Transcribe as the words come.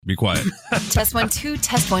Be quiet. Test 1 2.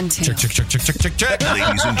 Test 1 2. Check.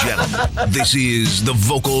 Ladies and gentlemen, this is The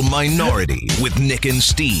Vocal Minority with Nick and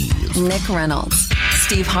Steve. Nick Reynolds,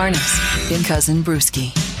 Steve Harness, and Cousin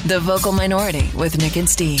Brewski. The Vocal Minority with Nick and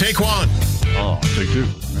Steve. Take one. Oh, take two.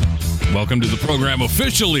 Welcome to the program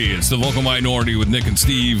officially. It's The Vocal Minority with Nick and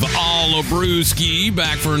Steve. Brewski,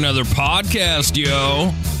 back for another podcast,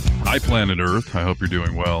 yo. Hi, Planet Earth. I hope you're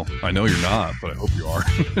doing well. I know you're not, but I hope you are.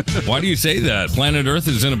 Why do you say that? Planet Earth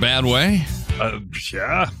is in a bad way?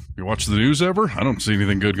 Yeah. You watch the news ever? I don't see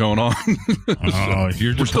anything good going on.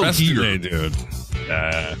 You're depressed today, dude.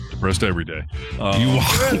 Depressed every day.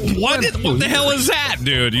 What the hell is that,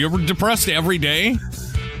 dude? You're depressed every day?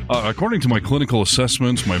 According to my clinical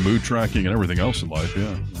assessments, my mood tracking, and everything else in life,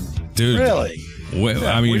 yeah. Dude. Really? Wait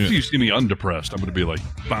till you see me undepressed. I'm going to be, like,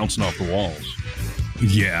 bouncing off the walls.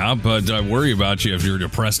 Yeah, but I worry about you if you're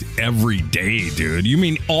depressed every day, dude. You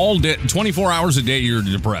mean all day, 24 hours a day you're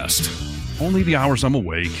depressed? Only the hours I'm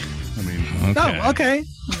awake. I mean... Okay. Oh, okay.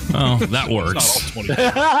 Oh, that works.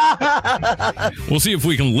 We'll see if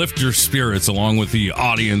we can lift your spirits along with the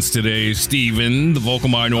audience today. Steven, the Vocal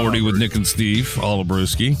Minority with Nick and Steve,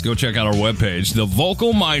 Brewski. Go check out our webpage,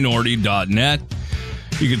 thevocalminority.net.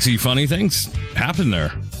 You can see funny things happen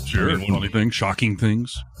there. Sure, funny things, shocking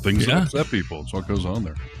things that upset people. That's what goes on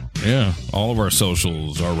there. Yeah, all of our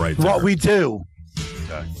socials are right there. What we do.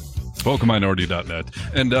 Okay. VocalMinority.net.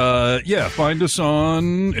 And, find us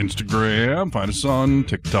on Instagram, find us on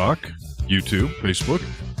TikTok, YouTube, Facebook.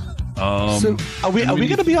 So are we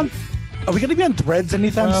going to be on Threads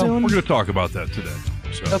anytime soon? We're going to talk about that today.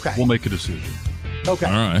 So okay. We'll make a decision. Okay.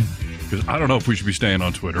 All right. Because I don't know if we should be staying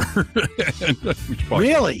on Twitter.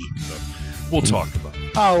 Really? We'll talk about it.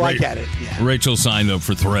 Oh, I get it. Yeah. Rachel signed up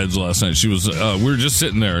for Threads last night. She was, we were just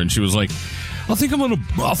sitting there, and she was like, I think I'm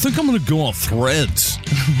gonna go on Threads.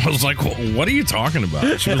 I was like, what are you talking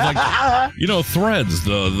about? She was like, Threads,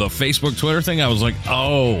 the Facebook, Twitter thing. I was like,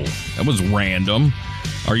 oh, that was random.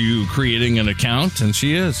 Are you creating an account? And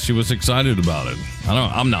she is. She was excited about it.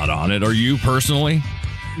 I'm not on it. Are you personally?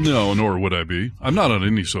 No, nor would I be. I'm not on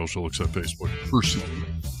any social except Facebook, personally.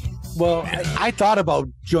 Well, I thought about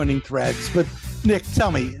joining Threads, but Nick, tell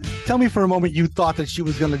me for a moment you thought that she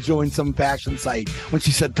was going to join some fashion site when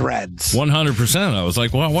she said Threads. 100%. I was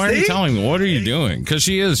like, well, why are you telling me? What are you doing? Because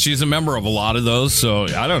she's a member of a lot of those, so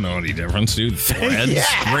I don't know any difference, dude. Threads?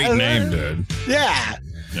 Yeah. Great name, dude. Yeah.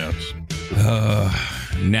 Yes.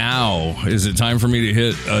 Now, is it time for me to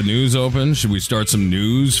hit a news open? Should we start some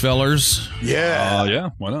news, fellers? Yeah. Yeah,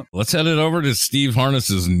 why not? Let's head it over to Steve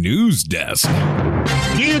Harness's news desk.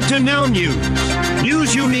 Need to know news.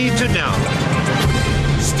 News you need to know.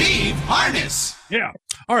 Steve Harness. Yeah.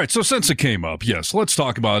 All right. So since it came up, yes, let's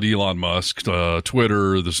talk about Elon Musk,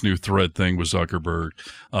 Twitter, this new thread thing with Zuckerberg.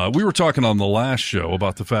 We were talking on the last show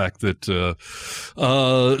about the fact that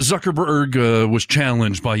Zuckerberg was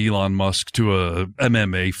challenged by Elon Musk to a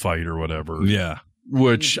MMA fight or whatever. Yeah.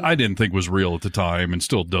 Which I didn't think was real at the time and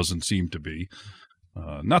still doesn't seem to be.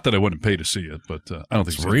 Not that I wouldn't pay to see it, but I don't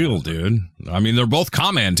think it's real, dude. I mean, they're both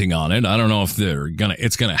commenting on it. I don't know if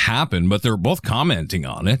it's gonna happen, but they're both commenting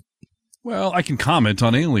on it. Well, I can comment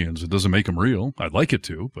on aliens. It doesn't make them real. I'd like it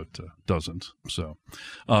to, but doesn't. So,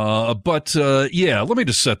 let me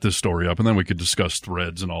just set this story up, and then we could discuss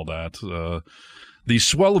Threads and all that. The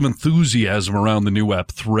swell of enthusiasm around the new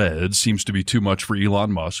app Threads seems to be too much for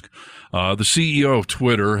Elon Musk. The CEO of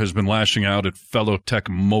Twitter has been lashing out at fellow tech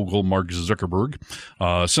mogul Mark Zuckerberg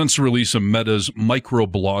since the release of Meta's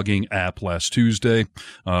microblogging app last Tuesday.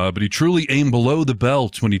 But he truly aimed below the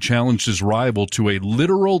belt when he challenged his rival to a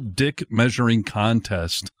literal dick measuring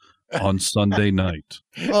contest on Sunday night.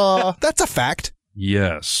 That's a fact.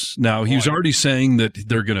 Yes. Now, he was already saying that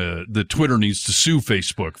that Twitter needs to sue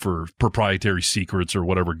Facebook for proprietary secrets or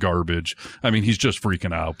whatever garbage. I mean, he's just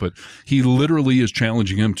freaking out, but he literally is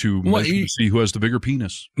challenging him to see who has the bigger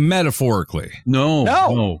penis. Metaphorically.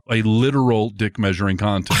 No. A literal dick measuring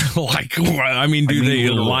contest. Do they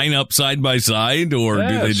line up side by side or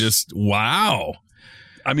do they just, wow.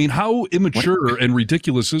 I mean, how immature and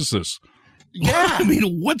ridiculous is this? Yeah. I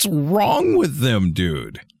mean, what's wrong with them,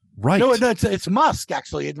 dude? Right. No, it's Musk,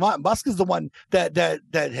 actually. Musk is the one that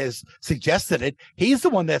has suggested it. He's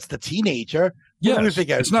the one that's the teenager. Yes,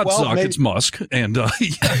 it's not Zuck, it's Musk. And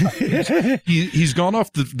he's gone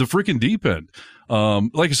off the freaking deep end.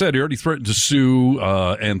 Like I said, he already threatened to sue,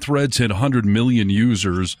 and Threads hit 100 million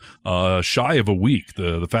users shy of a week,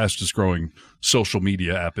 the fastest growing social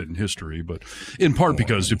media app in history. But in part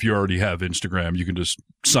because if you already have Instagram, you can just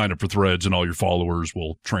sign up for Threads and all your followers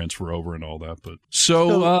will transfer over and all that. But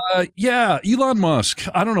yeah, Elon Musk.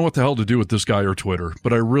 I don't know what the hell to do with this guy or Twitter,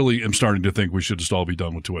 but I really am starting to think we should just all be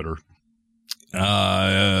done with Twitter.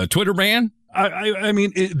 Twitter ban? I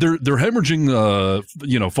mean, they're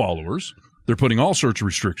hemorrhaging, followers. They're putting all sorts of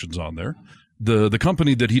restrictions on there. The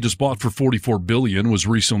company that he just bought for $44 billion was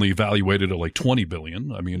recently evaluated at like $20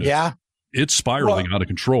 billion. I mean, it's spiraling out of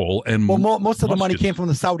control. And most of the money came from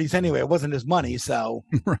the Saudis anyway. It wasn't his money, so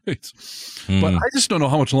right. But I just don't know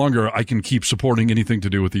how much longer I can keep supporting anything to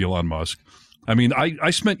do with Elon Musk. I mean,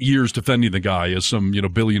 I spent years defending the guy as some,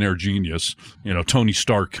 billionaire genius, Tony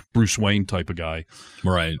Stark, Bruce Wayne type of guy.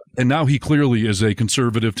 Right. And now he clearly is a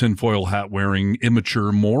conservative tinfoil hat wearing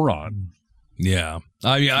immature moron. Yeah.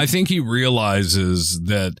 I think he realizes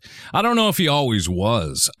that, I don't know if he always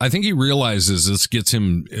was. I think he realizes this gets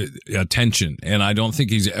him attention. And I don't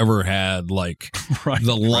think he's ever had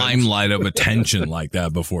the limelight of attention like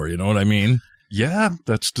that before. You know what I mean? Yeah,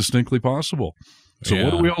 that's distinctly possible. So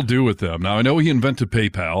what do we all do with them? Now, I know he invented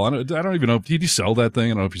PayPal. I don't even know, did he sell that thing? I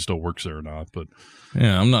don't know if he still works there or not, but.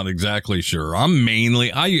 Yeah, I'm not exactly sure. I'm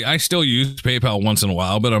mainly, I still use PayPal once in a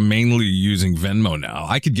while, but I'm mainly using Venmo now.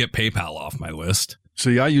 I could get PayPal off my list.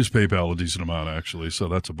 See, I use PayPal a decent amount, actually, so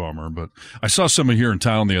that's a bummer. But I saw someone here in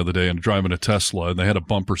town the other day and driving a Tesla, and they had a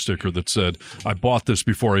bumper sticker that said, I bought this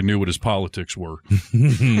before I knew what his politics were.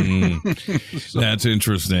 That's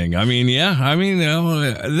interesting. I mean,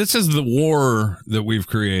 this is the war that we've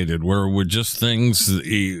created, where with just things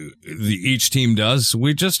each team does,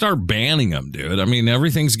 we just start banning them, dude. I mean,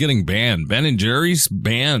 everything's getting banned. Ben & Jerry's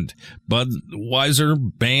banned. Budweiser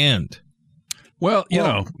banned. Well,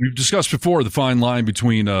 we've discussed before the fine line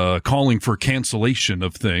between calling for cancellation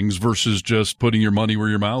of things versus just putting your money where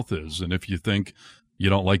your mouth is. And if you think you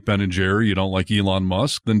don't like Ben & Jerry, you don't like Elon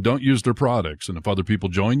Musk, then don't use their products. And if other people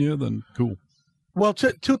join you, then cool. Well,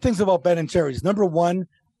 two things about Ben & Jerry's. Number one,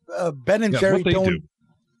 Ben & Jerry don't.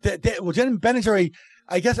 Ben & Jerry,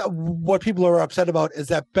 I guess what people are upset about is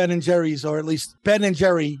that Ben & Jerry's, or at least Ben &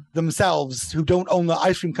 Jerry themselves, who don't own the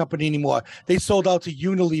ice cream company anymore, they sold out to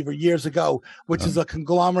Unilever years ago, which is a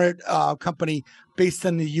conglomerate company based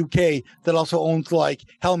in the UK that also owns like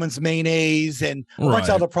Hellman's Mayonnaise and a bunch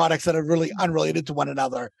of other products that are really unrelated to one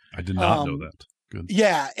another. I did not know that. Good.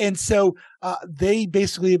 Yeah. And so they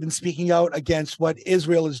basically have been speaking out against what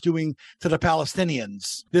Israel is doing to the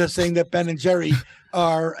Palestinians. They're saying that Ben & Jerry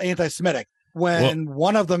are anti-Semitic, when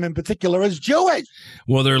one of them in particular is Jewish.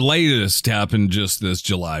 Well, their latest happened just this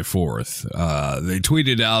July 4th. They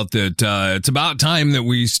tweeted out that it's about time that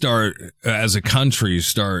we start, as a country,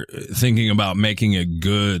 start thinking about making it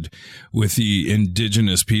good with the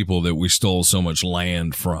indigenous people that we stole so much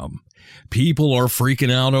land from. People are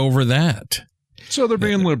freaking out over that. So they're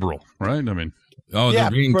being liberal, right? I mean,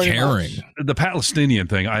 they're being caring. The Palestinian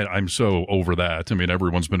thing, I'm so over that. I mean,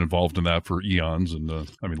 everyone's been involved in that for eons, and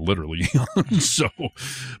literally eons. So,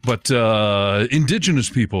 but indigenous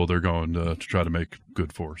people, they're going to try to make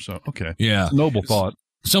good for. So, okay, yeah, noble thought.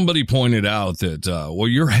 Somebody pointed out that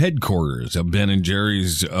your headquarters of Ben &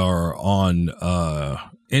 Jerry's are on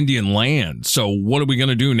Indian land. So, what are we going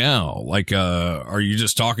to do now? Are you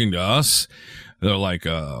just talking to us? They're like,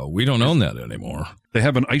 we don't own that anymore. They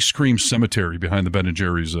have an ice cream cemetery behind the Ben &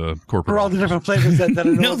 Jerry's corporate. For all the different flavors that are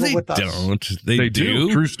no, they with don't. Us. They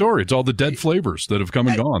do. True story. It's all the dead flavors that have come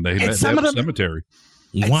and gone. They have a cemetery.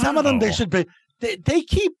 And some of them, they should be. They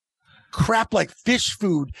keep crap like fish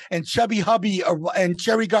food and Chubby Hubby and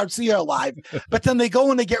Cherry Garcia alive, but then they go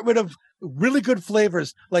and they get rid of really good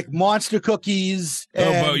flavors like Monster cookies.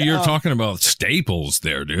 But you're talking about staples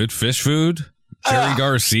there, dude. Fish food. Cherry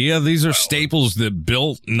Garcia, these are staples that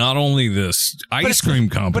built not only this ice cream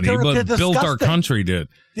company, but built our country, did.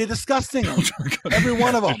 They're disgusting. Every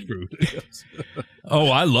one of them. Oh,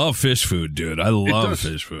 I love fish food, dude. I love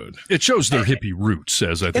fish food. It shows their hippie roots,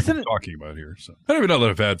 as I think we're talking about here. So I don't even know that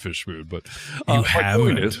I've had fish food, but you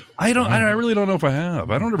haven't. I really don't know if I have.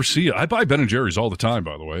 I don't ever see it. I buy Ben & Jerry's all the time,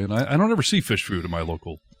 by the way, and I don't ever see fish food in my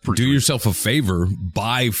local. Do yourself a favor,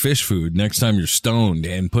 buy fish food next time you're stoned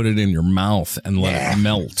and put it in your mouth and let it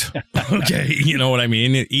melt. Okay, you know what I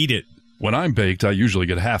mean? Eat it. When I'm baked, I usually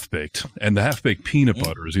get half-baked, and the half-baked peanut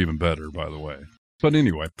butter is even better, by the way. But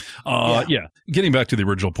anyway, getting back to the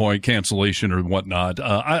original point, cancellation or whatnot,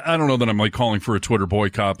 I don't know that I'm calling for a Twitter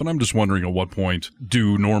boycott, but I'm just wondering at what point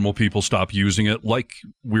do normal people stop using it? Like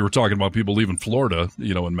we were talking about people leaving Florida,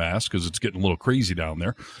 en masse because it's getting a little crazy down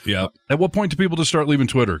there. Yeah. At what point do people just start leaving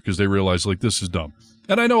Twitter because they realize this is dumb?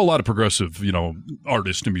 And I know a lot of progressive,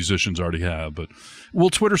 artists and musicians already have, but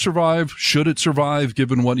will Twitter survive? Should it survive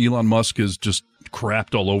given what Elon Musk has just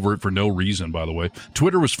crapped all over it for no reason, by the way.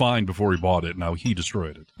 Twitter was fine before he bought it. Now he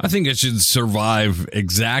destroyed it. I think it should survive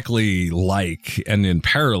exactly like and in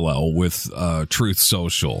parallel with Truth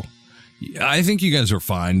Social. I think you guys are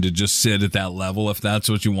fine to just sit at that level if that's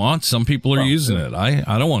what you want. Some people are using it.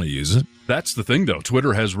 I don't want to use it. That's the thing, though.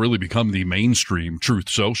 Twitter has really become the mainstream Truth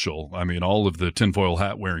Social. I mean, all of the tinfoil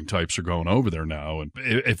hat wearing types are going over there now. And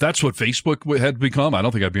if that's what Facebook had become, I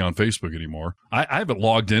don't think I'd be on Facebook anymore. I haven't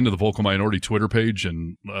logged into the Vocal Minority Twitter page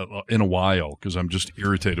in a while because I'm just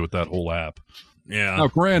irritated with that whole app. Yeah. Now,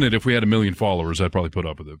 granted, if we had 1 million followers, I'd probably put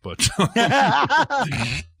up with it, but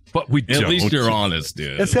but we don't. At least you're honest,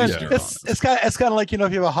 dude. It's kind of like, if you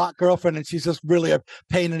have a hot girlfriend and she's just really a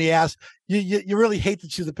pain in the ass. You really hate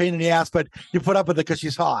that she's a pain in the ass, but you put up with it because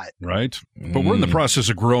she's hot. Right. But we're in the process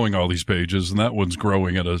of growing all these pages, and that one's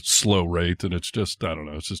growing at a slow rate, and it's just, I don't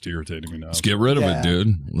know, it's just irritating me now. Let's get rid of it,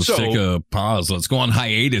 dude. Let's take a pause. Let's go on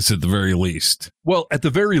hiatus at the very least. Well, at the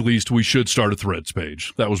very least, we should start a Threads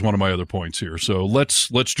page. That was one of my other points here. So let's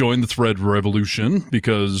join the Thread revolution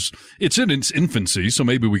because it's in its infancy, so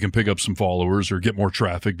maybe we can pick up some followers or get more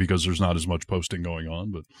traffic because there's not as much posting going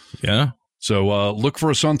on. But yeah. So look for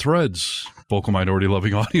us on Threads, vocal minority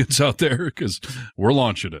loving audience out there, because we're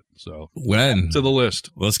launching it. So when to the list,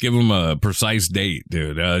 let's give them a precise date,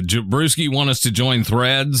 dude. Brewski, want us to join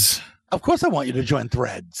Threads? Of course, I want you to join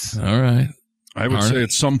Threads. All right. I would say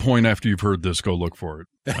at some point after you've heard this, go look for it.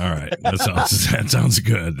 All right, that sounds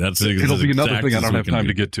good. It'll be another thing I don't have time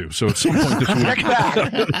to get to. So at some point this week, check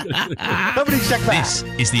back. Nobody check back. This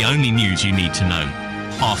is the only news you need to know.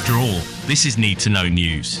 After all, this is Need to Know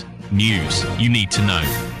News. News you need to know.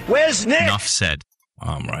 Where's Nick? Enough said.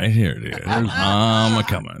 I'm right here, dude. I'm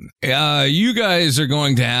coming. You guys are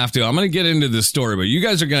going to have to, I'm going to get into this story, but you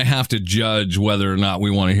guys are going to have to judge whether or not we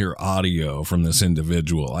want to hear audio from this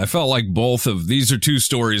individual. I felt like both of these are two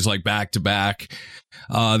stories like back to back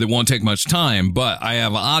that won't take much time, but I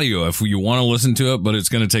have audio if you want to listen to it, but it's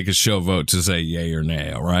going to take a show vote to say yay or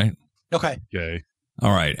nay. All right. Okay. Yay.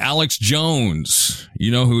 All right. Alex Jones.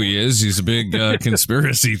 You know who he is. He's a big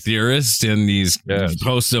conspiracy theorist and he's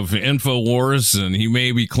host of InfoWars, and he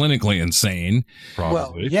may be clinically insane.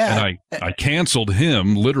 Probably. Well, yeah. And I canceled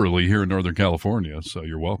him literally here in Northern California, so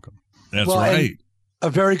you're welcome. That's right. A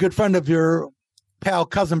very good friend of your pal,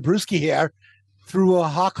 cousin Brewski here, threw a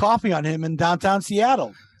hot coffee on him in downtown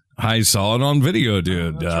Seattle. I saw it on video,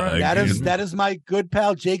 dude. That's right. That is my good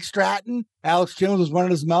pal, Jake Stratton. Alex Jones was running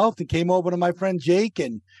his mouth and came over to my friend Jake,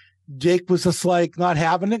 and Jake was just like not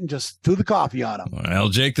having it and just threw the coffee on him. Well,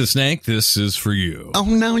 Jake the Snake, this is for you. Oh,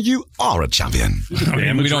 now you are a champion.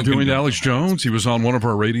 We don't doing Alex Jones. He was on one of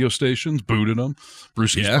our radio stations, booted him.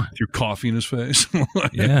 Bruce threw coffee in his face.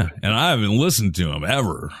 Yeah, and I haven't listened to him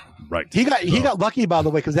ever. Right. He got lucky, by the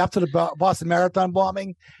way, because after the Boston Marathon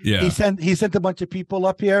bombing, he sent a bunch of people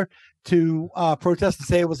up here to protest and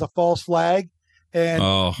say it was a false flag. And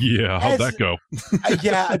how'd that go?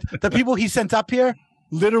 The people he sent up here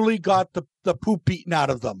literally got the poop beaten out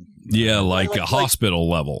of them. Yeah, like a hospital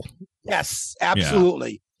level. Yes,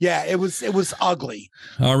 absolutely. Yeah, it was ugly.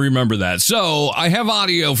 I remember that. So I have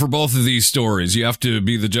audio for both of these stories. You have to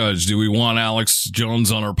be the judge. Do we want Alex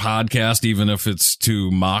Jones on our podcast, even if it's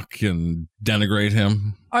to mock and denigrate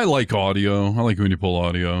him? I like audio. I like when you pull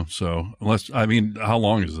audio. So how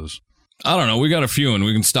long is this? I don't know. We got a few and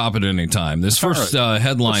we can stop at any time. This first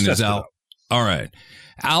headline is out. All right.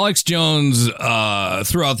 Alex Jones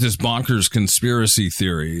threw out this bonkers conspiracy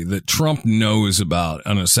theory that Trump knows about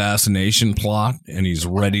an assassination plot and he's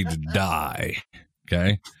ready to die.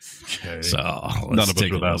 Okay. So none of us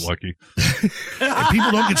are that lucky. If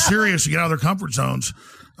people don't get serious and get out of their comfort zones,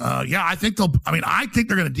 I think they're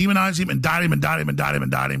going to demonize him, indict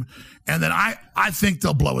him. And then I think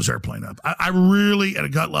they'll blow his airplane up. I really, at a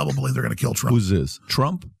gut level, believe they're going to kill Trump. Who's this?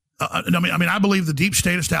 Trump? I believe the deep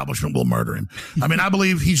state establishment will murder him. I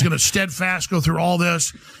believe he's going to steadfast go through all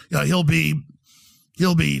this. He'll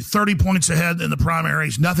be 30 points ahead in the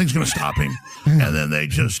primaries. Nothing's going to stop him. And then they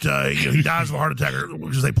just, he dies of a heart attack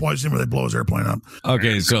because they poison him or they blow his airplane up.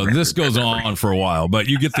 Okay, so this goes on for a while, but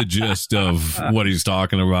you get the gist of what he's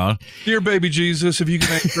talking about. Dear baby Jesus, if you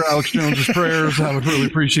can answer Alex Jones's prayers, I would really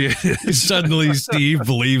appreciate it. Suddenly, Steve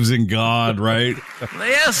believes in God, right?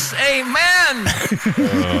 Yes, amen.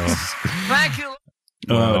 Thank you.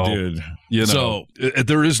 Dude.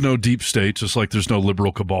 There is no deep state, just like there's no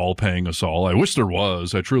liberal cabal paying us all. I wish there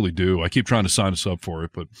was. I truly do. I keep trying to sign us up for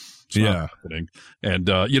it, but it's not happening. And,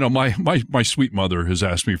 my sweet mother has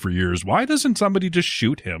asked me for years, why doesn't somebody just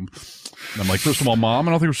shoot him? And I'm like, first of all, Mom,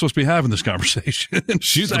 I don't think we're supposed to be having this conversation.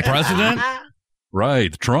 Shoot the president?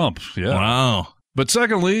 Right. Trump. Yeah. Wow. But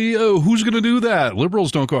secondly, who's going to do that?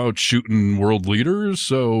 Liberals don't go out shooting world leaders,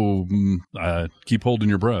 so keep holding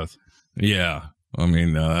your breath. Yeah. I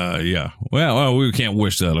mean, yeah. Well, we can't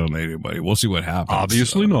wish that on anybody. We'll see what happens.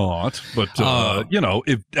 Obviously not. But,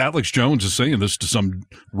 if Alex Jones is saying this to some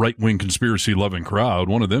right-wing conspiracy-loving crowd,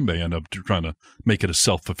 one of them may end up trying to make it a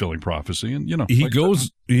self-fulfilling prophecy. And, he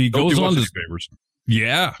goes on to favors.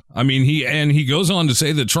 Yeah. I mean, he goes on to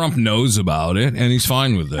say that Trump knows about it and he's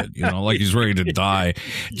fine with it, like he's ready to die.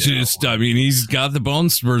 He's got the bone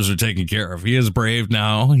spurs are taken care of. He is brave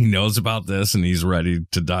now. He knows about this and he's ready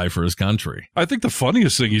to die for his country. I think the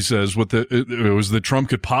funniest thing he says was that Trump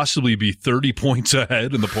could possibly be 30 points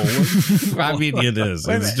ahead in the polling. I mean, it is.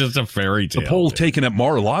 It's just a fairy tale. The poll taken at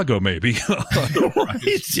Mar-a-Lago, maybe.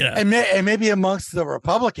 Right. Yeah. And maybe amongst the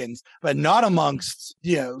Republicans, but not amongst,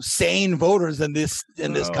 sane voters in this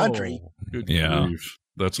country. Yeah.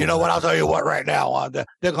 That's what, I'll tell you what right now,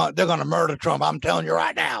 they're going to murder Trump. I'm telling you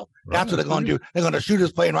right now. That's what they're going to do. They're going to shoot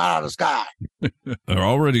his plane right out of the sky. They're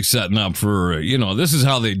already setting up for, this is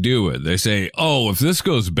how they do it. They say, if this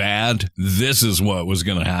goes bad, this is what was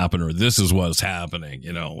going to happen, or this is what's happening,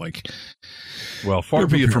 Well, far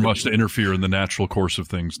be it from us to interfere in the natural course of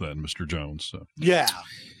things then, Mr. Jones. So. Yeah.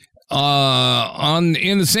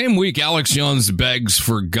 In the same week, Alex Jones begs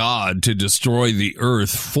for God to destroy the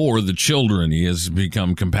earth for the children. He has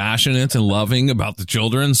become compassionate and loving about the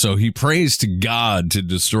children, so he prays to God to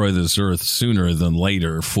destroy this earth sooner than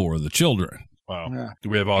later for the children. Wow. Yeah. Do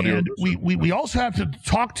we have audio? And we also have to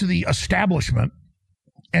talk to the establishment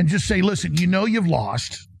and just say, listen, you've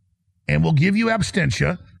lost, and we'll give you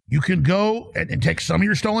abstentia. You can go and take some of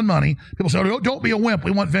your stolen money. People say, don't be a wimp.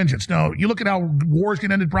 We want vengeance. No, you look at how wars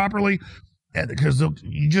get ended properly, because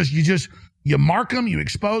you mark them, you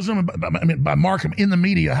expose them. By mark them in the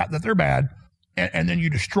media that they're bad, and then you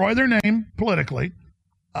destroy their name politically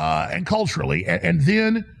and culturally, and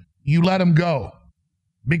then you let them go,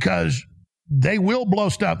 because they will blow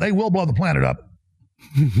stuff. They will blow the planet up.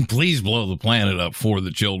 Please blow the planet up for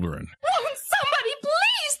the children. Somebody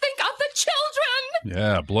please think of the children.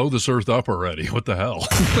 Yeah, blow this earth up already. What the hell?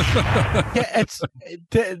 Yeah,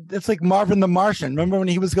 it's like Marvin the Martian. Remember when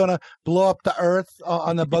he was going to blow up the earth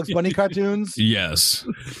on the Bugs Bunny cartoons? Yes.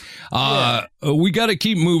 We got to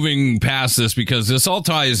keep moving past this, because this all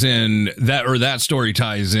ties in, that story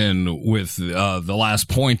ties in with the last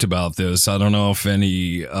point about this. I don't know if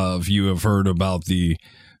any of you have heard about the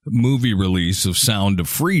movie release of Sound of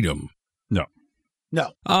Freedom.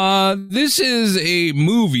 No. This is a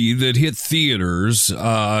movie that hit theaters.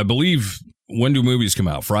 I believe, when do movies come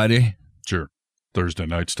out? Friday? Sure. Thursday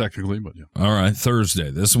nights, technically, but yeah. All right, Thursday.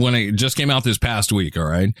 This is when it just came out this past week, all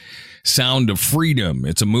right? Sound of Freedom.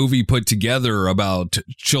 It's a movie put together about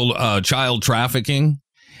child trafficking,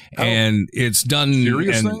 and it's done...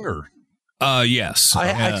 Serious thing, or? You Yes.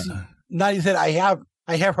 said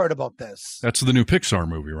I have heard about this. That's the new Pixar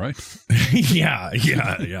movie, right? Yeah.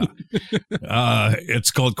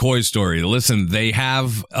 It's called Koi Story. Listen, they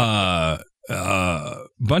have a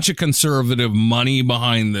bunch of conservative money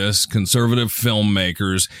behind this, conservative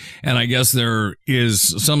filmmakers, and I guess there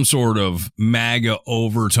is some sort of MAGA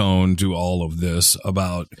overtone to all of this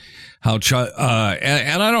about how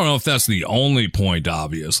and I don't know if that's the only point,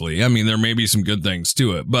 obviously. I mean, there may be some good things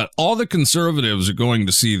to it, but all the conservatives are going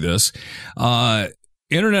to see this.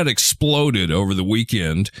 Internet exploded over the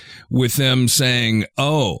weekend with them saying,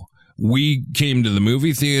 we came to the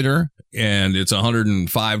movie theater and it's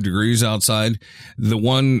 105 degrees outside. The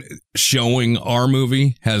one showing our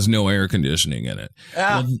movie has no air conditioning in it.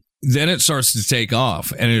 Well, then it starts to take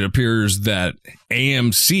off, and it appears that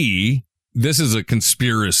AMC, this is a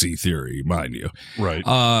conspiracy theory, mind you. Right.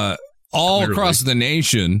 All Clearly. Across the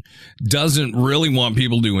nation doesn't really want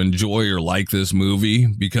people to enjoy or like this movie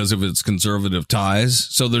because of its conservative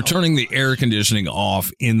ties. So they're turning the air conditioning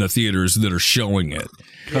off in the theaters that are showing it.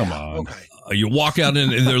 Come on. Okay. You walk out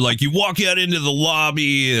and they're like, you walk out into the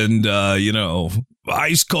lobby and,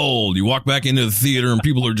 ice cold. You walk back into the theater and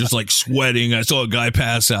people are just like sweating. I saw a guy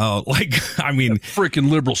pass out. Like, I mean, freaking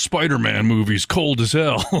liberal Spider-Man movies, cold as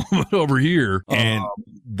hell over here. And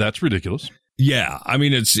that's ridiculous. Yeah, I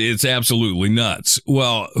mean, it's absolutely nuts.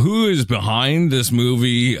 Well, who is behind this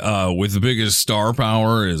movie with the biggest star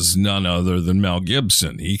power is none other than Mel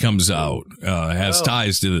Gibson. He comes out, has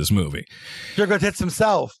ties to this movie. Sugar Tits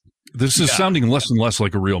himself. This is sounding less and less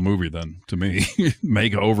like a real movie then, to me.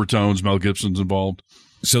 Mega overtones, Mel Gibson's involved.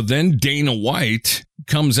 So then Dana White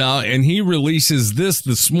comes out and he releases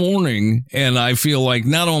this morning, and I feel like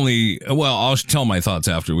not only, well, I'll tell my thoughts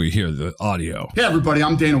after we hear the audio. Hey everybody,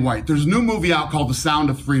 I'm Dana White. There's a new movie out called The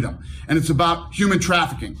Sound of Freedom, and it's about human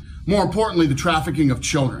trafficking. More importantly, the trafficking of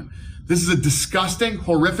children. This is a disgusting,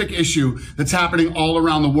 horrific issue that's happening all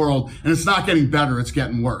around the world, and it's not getting better, it's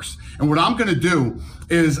getting worse. And what I'm going to do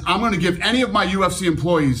is I'm going to give any of my UFC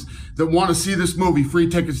employees that want to see this movie free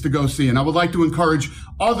tickets to go see. And I would like to encourage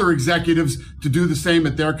other executives to do the same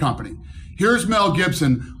at their company. Here's Mel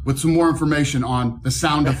Gibson with some more information on The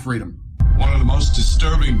Sound of Freedom. One of the most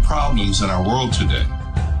disturbing problems in our world today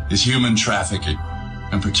is human trafficking,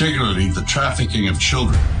 and particularly the trafficking of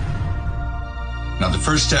children. Now, the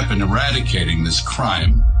first step in eradicating this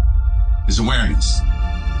crime is awareness.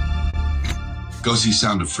 Go see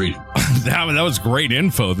Sound of Freedom. That was great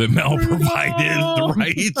info that Mel provided,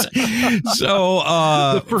 right? So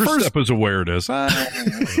the first step is awareness. There's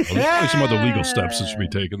probably some other legal steps that should be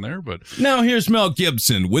taken there, but now here's Mel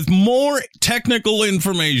Gibson with more technical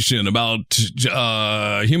information about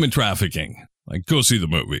human trafficking. Like, go see the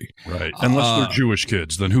movie. Right. Unless they're Jewish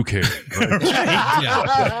kids, then who cares? Right?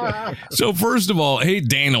 Yeah. So, first of all, hey,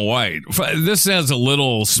 Dana White, this has a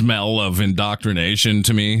little smell of indoctrination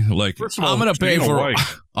to me. Like, I'm going to pay for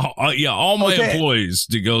all my employees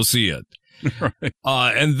to go see it. Right.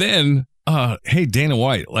 And then, hey, Dana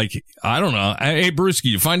White, like, I don't know. Hey,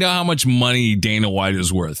 Brewski, you find out how much money Dana White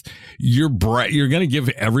is worth. You're going to give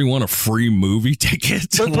everyone a free movie ticket?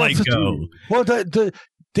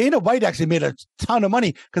 Dana White actually made a ton of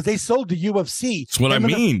money because they sold the UFC. That's what I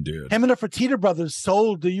mean, dude. Him and the Fertitta brothers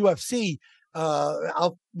sold the UFC.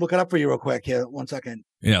 I'll look it up for you real quick here. 1 second.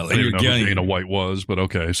 Yeah, I didn't know who Dana White was, but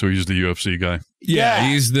okay, so he's the UFC guy. Yeah,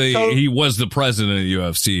 he was the president of the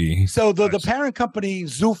UFC. So the parent company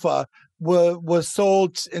Zuffa was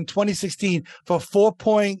sold in 2016 for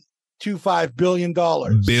 $4.25 billion.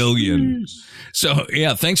 Billion. So,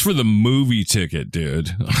 yeah, thanks for the movie ticket, dude.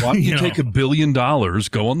 Why don't you take $1 billion,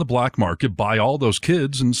 go on the black market, buy all those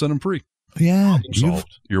kids, and set them free? Yeah. You've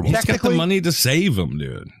got the money to save them,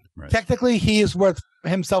 dude. Right. Technically, he is worth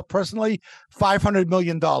himself personally $500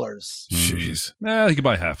 million. Jeez. He could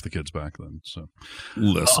buy half the kids back then. So,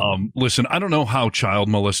 listen, I don't know how child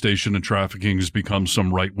molestation and trafficking has become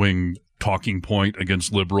some right-wing talking point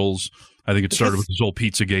against liberals. I think it started with this whole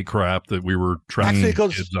Pizzagate crap that we were tracking.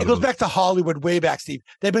 Actually, it goes back to Hollywood way back, Steve.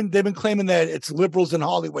 They've been claiming that it's liberals in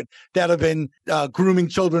Hollywood that have been grooming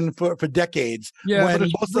children for decades. Yeah, but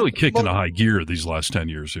it's really kicked into high gear these last 10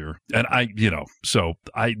 years here. And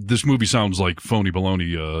this movie sounds like phony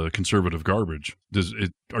baloney conservative garbage.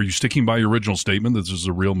 Are you sticking by your original statement that this is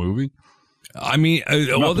a real movie? I mean, this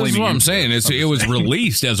is what I'm saying. It was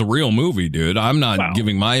released as a real movie, dude. I'm not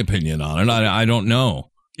giving my opinion on it. I don't know.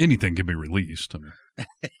 Anything can be released.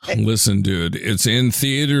 Listen, dude, it's in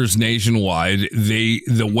theaters nationwide.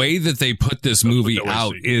 The way that they put this movie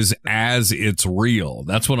out is as it's real.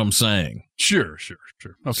 That's what I'm saying. Sure.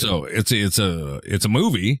 Okay. So it's a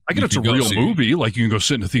movie. I get it's a real movie. Like, you can go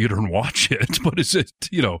sit in a theater and watch it. But is it,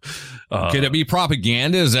 could it be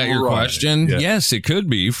propaganda? Is that your question? Yeah. Yes, it could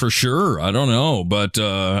be for sure. I don't know, but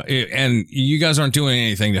and you guys aren't doing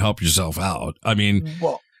anything to help yourself out. I mean,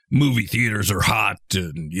 movie theaters are hot,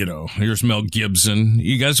 and here's Mel Gibson.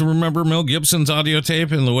 You guys remember Mel Gibson's audio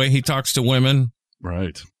tape and the way he talks to women,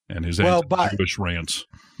 right? And his Jewish rants.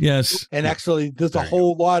 Yes, and actually, there's a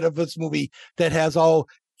whole lot of this movie that has all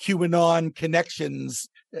QAnon connections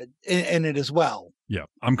in it as well. Yeah,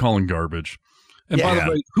 I'm calling garbage. And by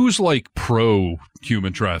the way, who's like pro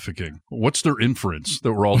human trafficking? What's their inference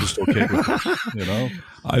that we're all just okay with it?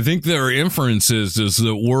 I think their inference is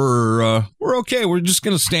that we're okay. We're just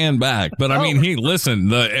going to stand back. But I mean, hey, listen.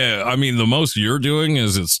 The most you're doing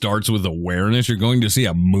is it starts with awareness. You're going to see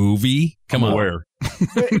a movie. Come on, aware.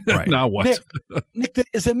 Right now, what? Nick,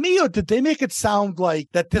 is it me or did they make it sound like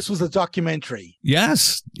that this was a documentary?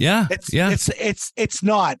 Yes. Yeah. It's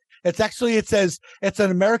not. It says it's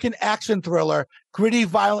an American action thriller, gritty,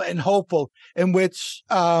 violent, and hopeful, in which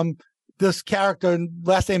this character,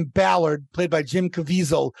 last name Ballard, played by Jim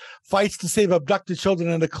Caviezel, fights to save abducted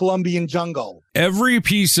children in the Colombian jungle. Every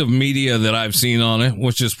piece of media that I've seen on it,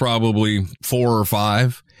 which is probably 4 or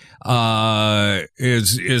 5,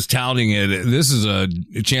 is touting it. This is a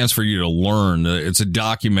chance for you to learn. It's a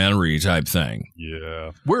documentary type thing.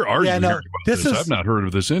 Yeah. Where are you hearing about this? I've not heard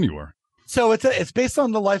of this anywhere. So it's based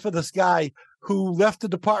on the life of this guy who left the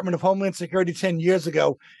Department of Homeland Security 10 years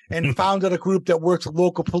ago and founded a group that works with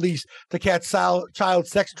local police to catch child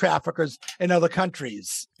sex traffickers in other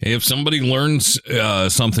countries. If somebody learns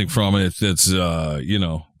something from it that's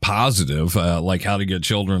positive, like how to get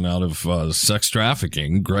children out of sex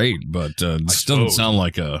trafficking, great. But this doesn't sound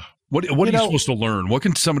like a... What are you supposed to learn? What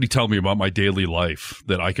can somebody tell me about my daily life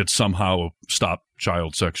that I could somehow stop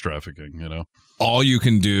child sex trafficking, All you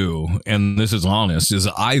can do, and this is honest, is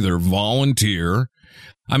either volunteer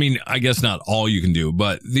I mean, I guess not all you can do,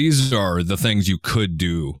 but these are the things you could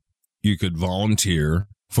do. You could volunteer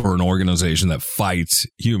for an organization that fights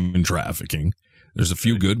human trafficking. There's a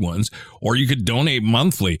few good ones. Or you could donate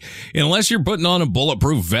monthly. Unless you're putting on a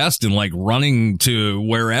bulletproof vest and like running to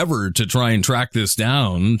wherever to try and track this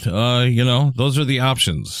down, those are the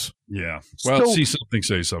options. Yeah. Well, see something,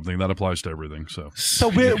 say something. That applies to everything. So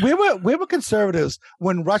we were conservatives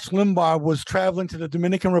when Rush Limbaugh was traveling to the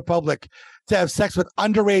Dominican Republic to have sex with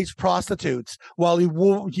underage prostitutes while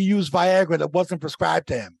he used Viagra that wasn't prescribed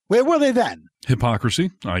to him. Where were they then?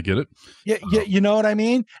 Hypocrisy. I get it. Yeah, you know what I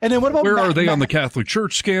mean? And then what about are they on the Catholic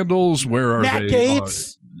Church scandals? Where are Matt they?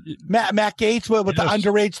 Gaetz? Matt Gaetz with the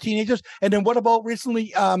underage teenagers. And then what about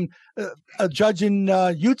recently a judge in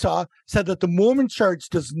Utah said that the Mormon Church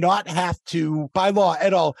does not have to, by law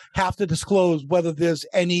at all, have to disclose whether there's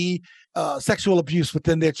any sexual abuse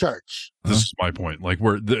within their church. This is my point. Like,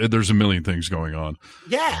 there's a million things going on.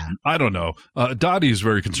 Yeah. I don't know. Dottie is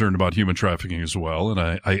very concerned about human trafficking as well, and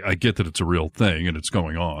I get that it's a real thing and it's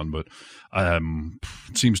going on, but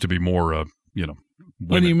it seems to be more,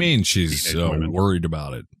 What do you mean she's worried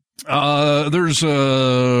about it? There's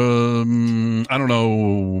I don't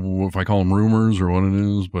know if I call them rumors or what it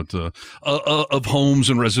is, but of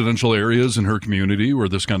homes and residential areas in her community where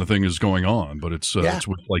this kind of thing is going on. But it's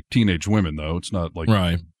with like teenage women though. It's not like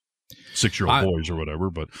 6-year-old boys or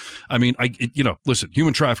whatever. But I mean, listen,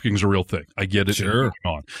 human trafficking is a real thing. I get it. Sure.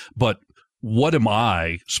 On. But what am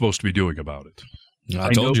I supposed to be doing about it?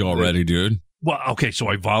 I told you already, dude. Well, okay, so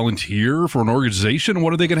I volunteer for an organization.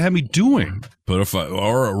 What are they going to have me doing?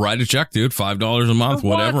 Or write a check, dude. $5 a month,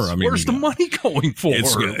 whatever. I mean, where's the money going for?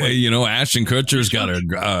 Ashton Kutcher's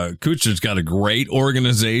got a great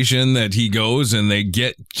organization that he goes and they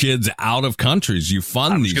get kids out of countries. You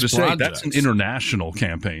fund these projects. Say, that's an international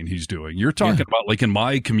campaign he's doing. You're talking about like in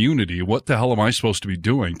my community. What the hell am I supposed to be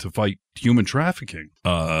doing to fight human trafficking?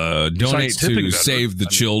 Donate to Save the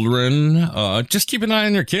Children. Just keep an eye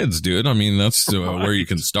on your kids, dude. I mean, that's where you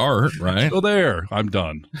can start, right? So there, I'm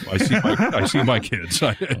done. I see my kids.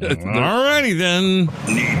 Alrighty then.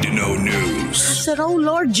 Need to know news. I said, oh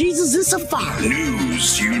Lord Jesus, it's a fire.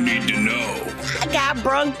 News you need to know. I got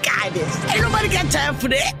bronchitis. Ain't nobody got time for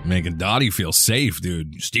that. Making Dottie feel safe,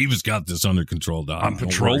 dude. Steve has got this under control, Dottie. I'm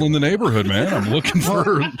patrolling the neighborhood, man. I'm looking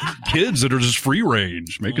for kids that are just free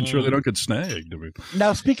range, making sure they don't get snagged. I mean.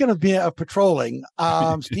 Now, speaking of patrolling,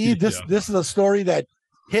 Steve, this is a story that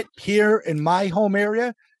hit here in my home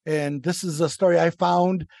area, and this is a story I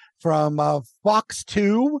found from Fox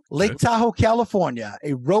 2, Lake Tahoe, California.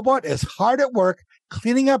 A robot is hard at work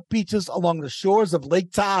cleaning up beaches along the shores of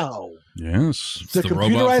Lake Tahoe. Yes. It's the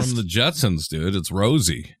robot from the Jetsons, dude. It's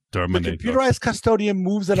Rosie. The computerized custodian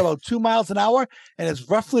moves at about 2 miles an hour and is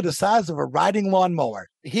roughly the size of a riding lawnmower.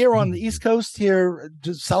 Here on the East Coast, here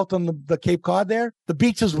just south on the Cape Cod there, the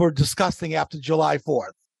beaches were disgusting after July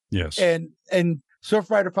 4th. Yes. And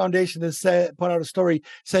Surfrider Foundation has put out a story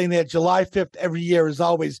saying that July 5th every year is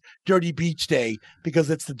always Dirty Beach Day because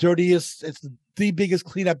it's the dirtiest, it's the biggest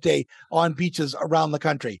cleanup day on beaches around the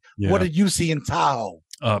country. Yeah. What did you see in Tahoe?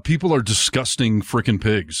 People are disgusting freaking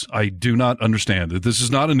pigs. I do not understand it. This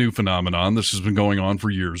is not a new phenomenon. This has been going on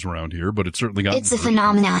for years around here, but it's certainly got. It's a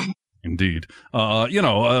phenomenon. Indeed.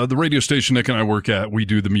 The radio station Nick and I work at, we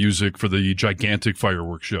do the music for the gigantic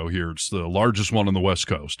fireworks show here. It's the largest one on the West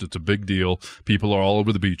Coast. It's a big deal. People are all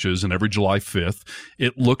over the beaches, and every July 5th,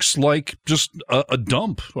 it looks like just a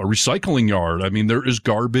dump, a recycling yard. I mean, there is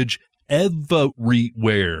garbage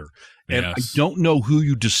everywhere. And I don't know who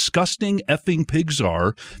you disgusting effing pigs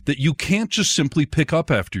are that you can't just simply pick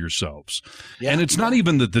up after yourselves. Yeah. And it's not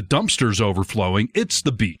even that the dumpster's overflowing. It's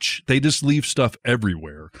the beach. They just leave stuff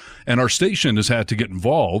everywhere. And our station has had to get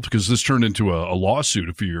involved because this turned into a lawsuit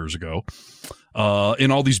a few years ago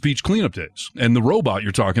in all these beach cleanup days. And the robot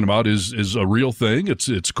you're talking about is a real thing. It's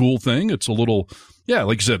a cool thing. It's a little... Yeah,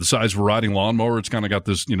 like you said, the size of a riding lawnmower. It's kind of got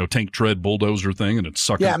this, tank tread bulldozer thing, and it's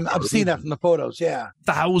sucking. Yeah, I've seen that from the photos, yeah.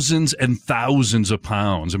 Thousands and thousands of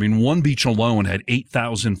pounds. I mean, one beach alone had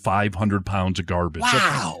 8,500 pounds of garbage.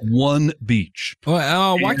 Wow. That's one beach.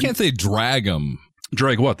 Well, why can't they drag them?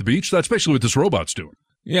 Drag what, the beach? That's basically what this robot's doing.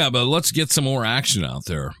 Yeah, but let's get some more action out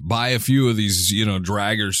there. Buy a few of these,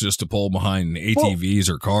 draggers just to pull behind ATVs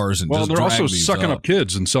or cars and just drag they're also these sucking up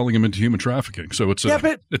kids and selling them into human trafficking. So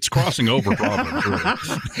it's crossing over problems. Really.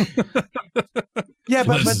 Yeah,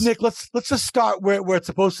 but Nick, let's just start where it's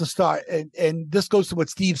supposed to start, and this goes to what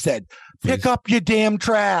Steve said. Pick up your damn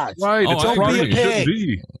trash. Right. Oh, It's I Friday. agree. It shouldn't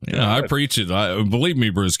be. Yeah, I preach it. Believe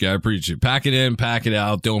me, Brewski, I preach it. Pack it in, pack it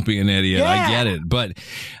out. Don't be an idiot. Yeah. I get it, but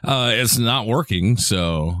it's not working.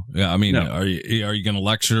 So, yeah, I mean, are you going to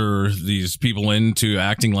lecture these people into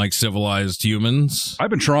acting like civilized humans? I've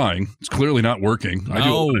been trying. It's clearly not working. I do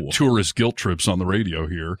a lot of tourist guilt trips on the radio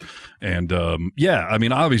here. And, I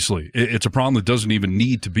mean, obviously, it's a problem that doesn't even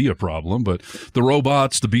need to be a problem. But the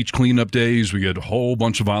robots, the beach cleanup days, we get a whole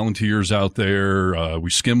bunch of volunteers out there. We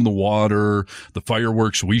skim the water. The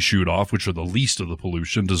fireworks we shoot off, which are the least of the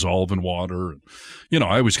pollution, dissolve in water. And,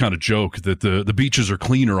 I always kind of joke that the beaches are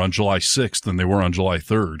cleaner on July 6th than they were on July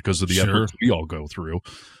 3rd because of the efforts we all go through.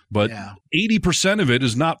 But 80% of it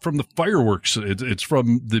is not from the fireworks. It's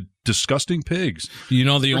from the disgusting pigs. The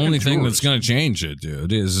only thing that's going to change it,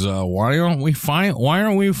 dude, is why aren't we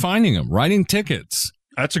finding them? Writing tickets.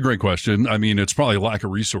 That's a great question. I mean, it's probably lack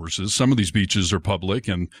of resources. Some of these beaches are public,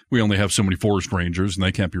 and we only have so many forest rangers, and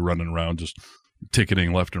they can't be running around just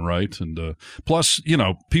ticketing left and right. And plus,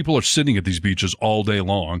 people are sitting at these beaches all day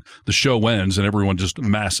long. The show ends, and everyone just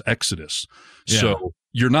mass exodus. Yeah. So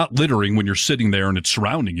you're not littering when you're sitting there and it's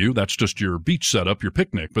surrounding you. That's just your beach setup, your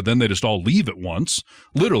picnic. But then they just all leave at once.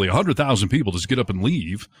 Literally 100,000 people just get up and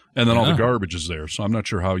leave, and then all the garbage is there. So I'm not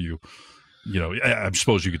sure how I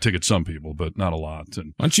suppose you could ticket some people, but not a lot.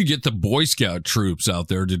 And why don't you get the Boy Scout troops out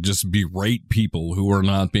there to just berate people who are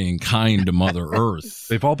not being kind to Mother Earth?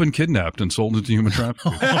 They've all been kidnapped and sold into human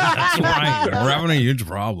trafficking. That's right. We're having a huge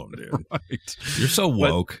problem, dude. Right. You're so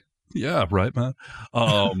woke. Yeah, right, man.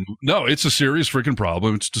 No, it's a serious freaking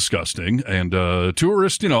problem. It's disgusting. And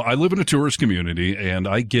tourists, I live in a tourist community, and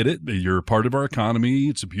I get it. You're part of our economy.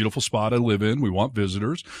 It's a beautiful spot I live in. We want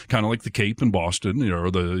visitors, kind of like the Cape in Boston, or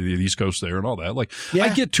the East Coast there and all that. I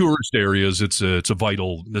get tourist areas. It's a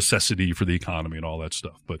vital necessity for the economy and all that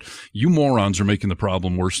stuff. But you morons are making the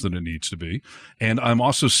problem worse than it needs to be. And I'm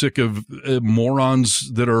also sick of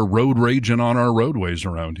morons that are road raging on our roadways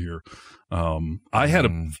around here. I had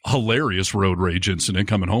a hilarious road rage incident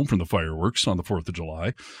coming home from the fireworks on the 4th of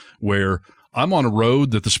July, where I'm on a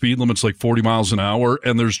road that the speed limit's like 40 miles an hour,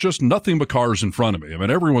 and there's just nothing but cars in front of me. I mean,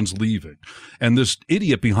 everyone's leaving. And this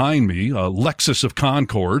idiot behind me, Lexus of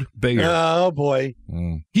Concord, Bayer. Oh, boy.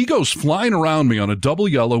 He goes flying around me on a double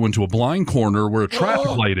yellow into a blind corner where a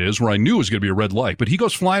traffic light is, where I knew it was going to be a red light. But he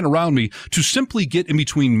goes flying around me to simply get in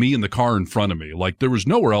between me and the car in front of me. Like there was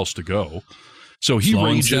nowhere else to go. So he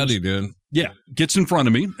rages. Steady, dude. Yeah, gets in front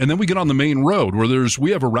of me, and then we get on the main road where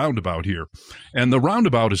we have a roundabout here. And the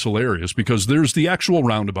roundabout is hilarious because there's the actual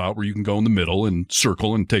roundabout where you can go in the middle and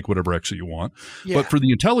circle and take whatever exit you want. Yeah. But for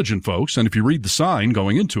the intelligent folks, and if you read the sign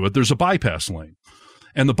going into it, there's a bypass lane.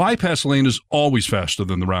 And the bypass lane is always faster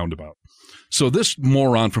than the roundabout. So this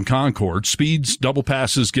moron from Concord speeds, double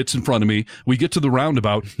passes, gets in front of me. We get to the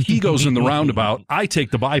roundabout. He goes in the roundabout. I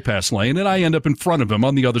take the bypass lane, and I end up in front of him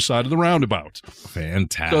on the other side of the roundabout.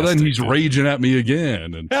 Fantastic. So then he's raging at me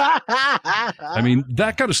again. And I mean,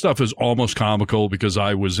 that kind of stuff is almost comical because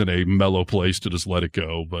I was in a mellow place to just let it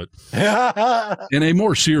go. But in a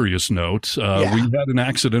more serious note, we had an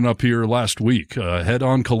accident up here last week, a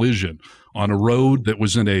head-on collision on a road that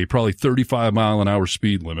was in a probably 35-mile-an-hour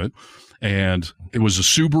speed limit. And it was a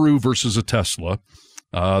Subaru versus a Tesla.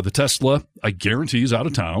 The Tesla, I guarantee, is out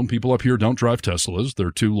of town. People up here don't drive Teslas.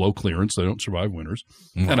 They're too low clearance. They don't survive winters.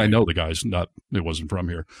 Right. And I know the guy's it wasn't from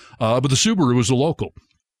here. But the Subaru was a local.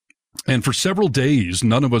 And for several days,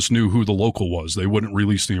 none of us knew who the local was. They wouldn't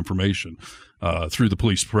release the information through the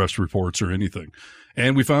police press reports or anything.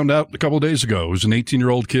 And we found out a couple of days ago, it was an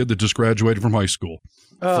 18-year-old kid that just graduated from high school.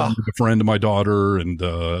 A friend of my daughter and,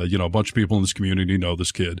 a bunch of people in this community know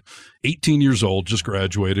this kid. 18 years old, just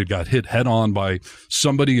graduated, got hit head on by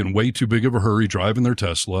somebody in way too big of a hurry driving their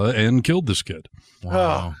Tesla and killed this kid.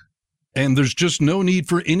 Wow. And there's just no need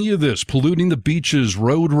for any of this, polluting the beaches,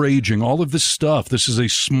 road raging, all of this stuff. This is a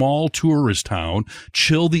small tourist town.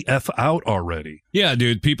 Chill the F out already. Yeah,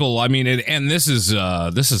 dude, people, I mean, and this is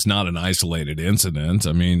not an isolated incident.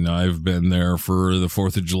 I mean, I've been there for the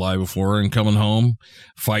 4th of July before and coming home,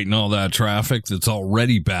 fighting all that traffic that's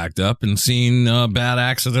already backed up and seeing bad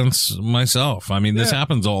accidents myself. I mean, this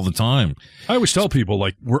happens all the time. I always tell people,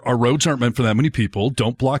 our roads aren't meant for that many people.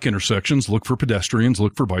 Don't block intersections. Look for pedestrians.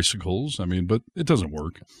 Look for bicycles. I mean, but it doesn't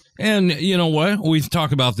work. And you know what? We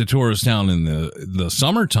talk about the tourist town in the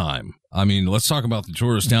summertime. I mean, let's talk about the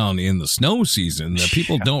tourist town in the snow season that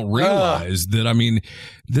people don't realize that. I mean,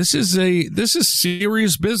 this is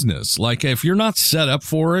serious business. Like if you're not set up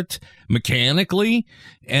for it mechanically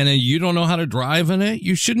and you don't know how to drive in it,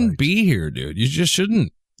 you shouldn't be here, dude. You just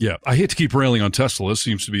shouldn't. Yeah, I hate to keep railing on Tesla.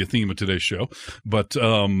 Seems to be a theme of today's show. But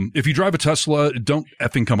if you drive a Tesla, don't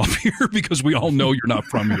effing come up here because we all know you're not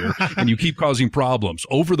from here and you keep causing problems.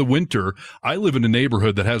 Over the winter, I live in a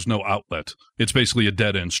neighborhood that has no outlet. It's basically a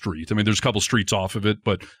dead-end street. I mean, there's a couple streets off of it,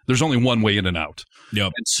 but there's only one way in and out.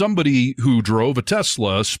 Yep. And somebody who drove a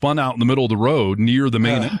Tesla spun out in the middle of the road near the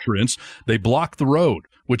main entrance. They blocked the road,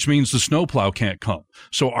 which means the snowplow can't come.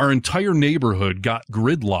 So our entire neighborhood got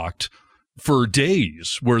gridlocked for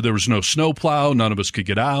days where there was no snowplow. None of us could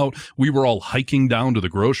get out. We were all hiking down to the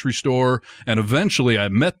grocery store. And eventually I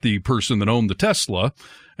met the person that owned the Tesla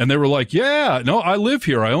and they were like, yeah, no, I live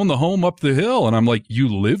here. I own the home up the hill. And I'm like, you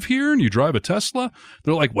live here and you drive a Tesla?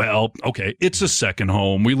 They're like, well, okay, it's a second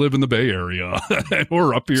home. We live in the Bay Area.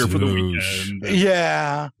 We're up here for the weekend.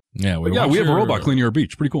 Yeah. Yeah. We have a robot cleaning our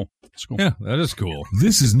beach. Pretty cool. It's cool. Yeah, that is cool.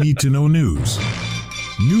 This is Need to Know News.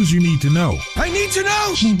 News you need to know. I need to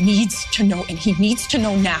know. He needs to know, and he needs to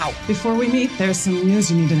know now. Before we meet, there's some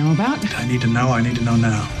news you need to know about. I need to know. I need to know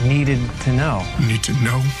now. Needed to know. Need to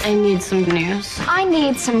know. I need some news. I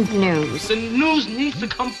need some news. The news needs to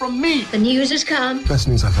come from me. The news has come. Best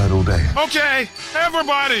news I've heard all day. Okay,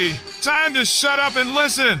 everybody, time to shut up and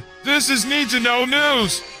listen. This is Need to Know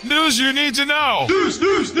News. News you need to know. News,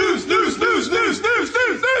 news, news, news, news, news, news,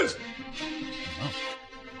 news, news.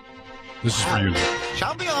 This is for you.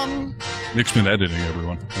 Champion. Nick's been editing,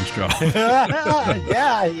 everyone. Nice job.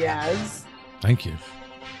 Yeah, yes. Thank you.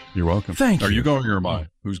 You're welcome. Thank you. Are you going here or am I?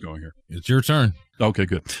 Who's going here? It's your turn. Okay,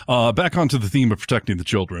 good. Back onto the theme of protecting the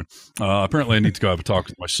children. Apparently, I need to go have a talk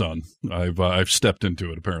with my son. I've stepped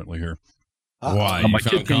into it, apparently, here. Why? My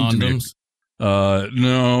You kid found came to me. condoms?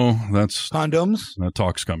 No, that's Condoms? that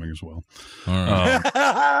talk's coming as well. All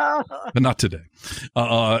right. But not today.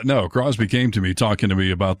 No, Crosby came to me talking to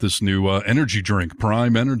me about this new energy drink,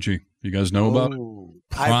 Prime Energy. You guys know about it?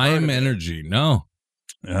 Prime Energy. No.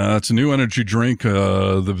 It's a new energy drink.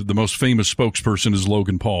 The most famous spokesperson is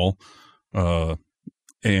Logan Paul. And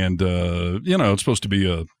it's supposed to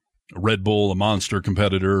be a Red Bull, a Monster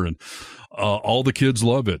competitor, and all the kids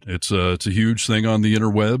love it. It's a huge thing on the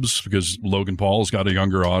interwebs because Logan Paul's got a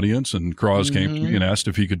younger audience, and Cross came to me and asked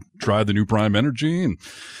if he could try the new Prime Energy, and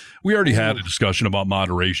we already had a discussion about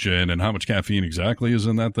moderation and how much caffeine exactly is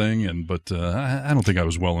in that thing, but I don't think I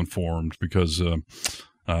was well informed because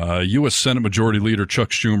U.S. Senate Majority Leader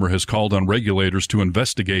Chuck Schumer has called on regulators to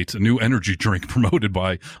investigate a new energy drink promoted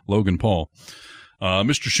by Logan Paul.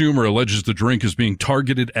 Mr. Schumer alleges the drink is being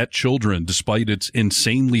targeted at children despite its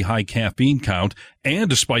insanely high caffeine count and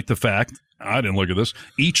despite the fact, I didn't look at this,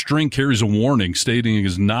 each drink carries a warning stating it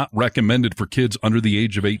is not recommended for kids under the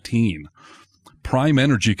age of 18. Prime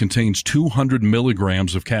Energy contains 200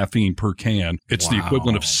 milligrams of caffeine per can. It's the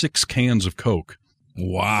equivalent of 6 cans of Coke.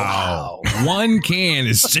 Wow. One can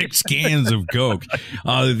is 6 cans of Coke.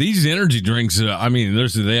 These energy drinks,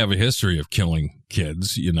 they have a history of killing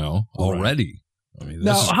kids, already. I mean,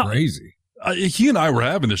 this is crazy. He and I were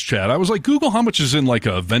having this chat. I was like, Google how much is in like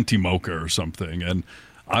a venti mocha or something. And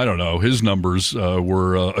I don't know. His numbers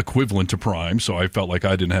were equivalent to Prime. So I felt like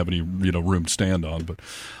I didn't have any, room to stand on. But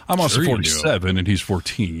I'm also 47 and he's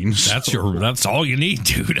 14. That's all you need,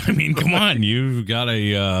 dude. I mean, come on. You've got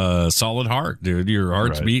a solid heart, dude. Your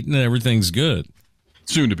heart's beating and everything's good.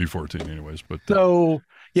 Soon to be 14 anyways. But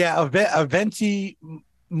a venti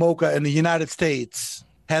mocha in the United States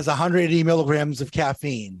has 180 milligrams of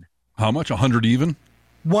caffeine. How much? 100 even?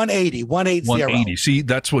 180. 180. See,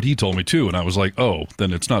 that's what he told me too. And I was like, oh,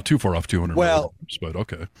 then it's not too far off 200 milligrams, but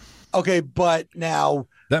okay. Okay, but now...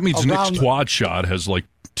 That means Nick's quad shot has like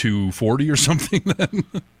 240 or something then?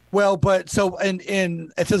 Well, but so in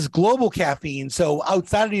it says global caffeine. So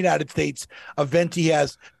outside of the United States, a venti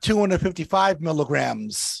has 255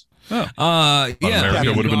 milligrams.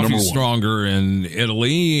 America would have been number one. Stronger in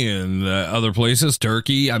Italy and other places,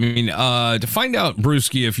 Turkey. I mean, to find out,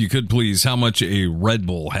 Brewski, if you could please, how much a Red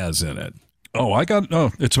Bull has in it.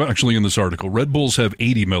 It's actually in this article. Red Bulls have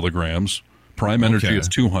 80 milligrams. Prime Energy has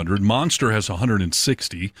 200. Monster has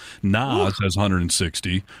 160. Nas has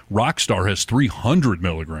 160. Rockstar has 300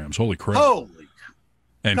 milligrams. Holy crap.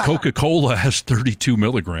 And Coca-Cola has 32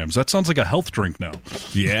 milligrams. That sounds like a health drink now.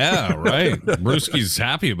 Yeah, right. Brewski's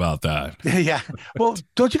happy about that. Yeah. Well,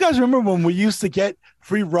 don't you guys remember when we used to get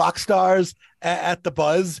free Rockstars at the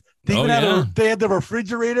Buzz? They had the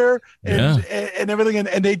refrigerator and everything,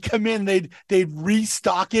 and they'd come in, they'd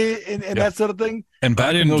restock it and that sort of thing. And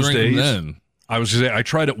back in those days, I was going to say, I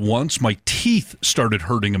tried it once. My teeth started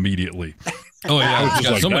hurting immediately. Oh yeah, it's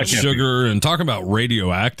got like, so that much can't be- sugar, and talk about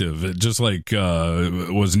radioactive. It just like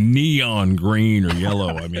was neon green or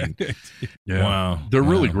yellow. I mean, Yeah. wow, They're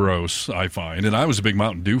really gross, I find. And I was a big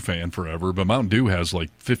Mountain Dew fan forever, but Mountain Dew has like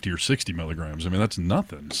 50 or 60 milligrams. I mean, that's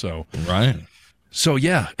nothing. So, right. So,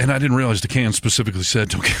 yeah. And I didn't realize the can specifically said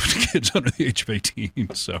don't give it to kids under the age of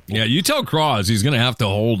 18. So, Yeah, you tell Cross he's going to have to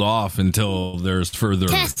hold off until there's further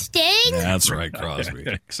Testing? That's right, Crosby.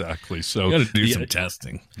 exactly. So, You got to do some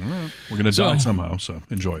testing. All right. We're going to die somehow. So,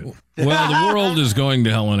 enjoy it. Well, the world is going to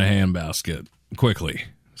hell in a handbasket quickly.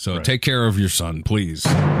 So take care of your son, please.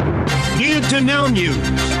 Need to know news.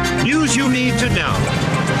 News you need to know.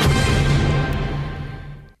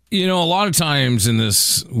 You know, a lot of times in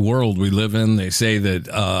this world we live in, they say that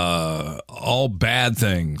all bad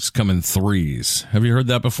things come in threes. Have you heard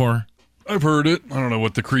that before? I've heard it. I don't know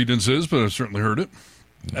what the credence is, but I've certainly heard it.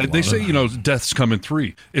 They say, deaths come in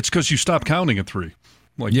three. It's because you stop counting at three.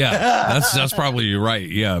 Like, yeah, that's probably right.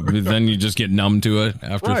 Yeah, but then you just get numb to it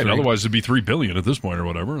after right. three. Otherwise, it'd be 3 billion at this point or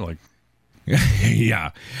whatever. Like,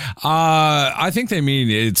 yeah. I think they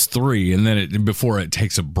mean it's three, and then before it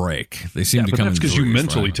takes a break. They seem to but come that's in because you threes,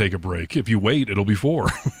 mentally right? take a break. If you wait, it'll be 4.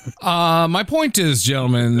 My point is,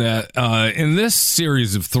 gentlemen, that in this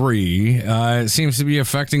series of three, it seems to be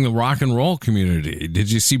affecting the rock and roll community.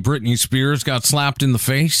 Did you see Britney Spears got slapped in the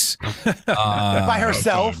face? By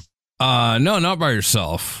herself? No, not by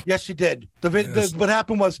herself. Yes, she did. What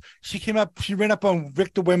happened was she ran up on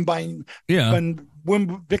Victor Wembanyama,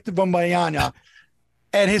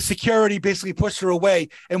 and his security basically pushed her away.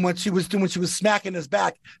 And when she was smacking his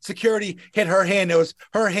back, security hit her hand. It was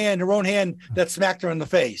her own hand that smacked her in the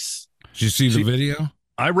face. Did you see the video?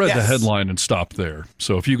 I read the Yes. headline and stopped there.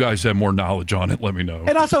 So if you guys have more knowledge on it, let me know.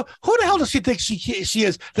 And also, who the hell does she think she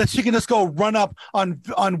is that she can just go run up on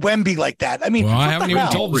Wemby like that? I mean, Well, I what haven't the even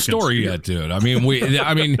hell? told the story yet, dude. I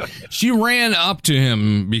mean, she ran up to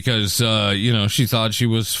him because, she thought she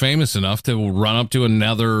was famous enough to run up to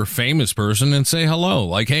another famous person and say hello.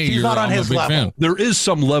 Like, hey, She's not on I'm his a big level. fan. There is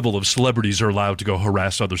some level of celebrities are allowed to go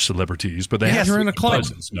harass other celebrities, but they Yes, have you're in a club.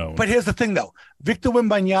 presence known. But here's the thing, though. Victor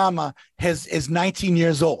Wembanyama is 19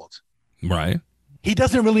 years old. Right. He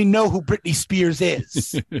doesn't really know who Britney Spears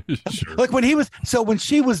is. Sure. Like when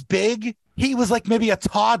she was big, he was like maybe a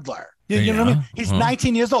toddler. You know what I mean? He's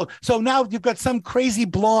 19 years old. So now you've got some crazy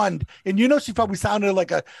blonde, and she probably sounded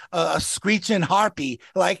like a screeching harpy,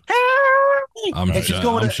 like, hey!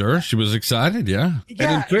 I'm sure she was excited. Yeah.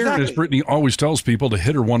 Yeah, and in fairness, exactly. Britney always tells people to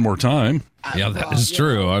hit her one more time. Yeah, that is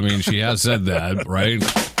true. I mean, she has said that, right?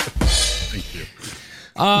 Thank you.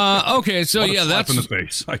 Okay, so What a yeah, slap that's in the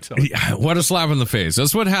face. I tell you. Yeah, what a slap in the face.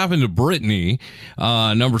 That's what happened to Britney.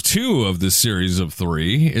 Number 2 of this series of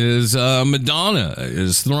 3 is Madonna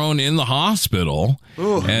is thrown in the hospital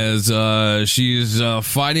as she's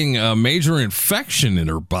fighting a major infection in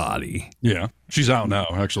her body. Yeah. She's out now,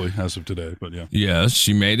 actually, as of today. But yeah. Yes,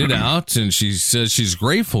 she made it out, and she says she's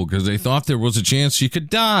grateful because they thought there was a chance she could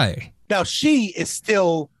die. Now she is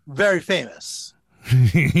still very famous.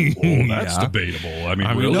 Oh, that's debatable. I mean,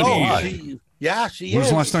 really? She When was is.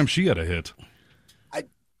 the last time she had a hit?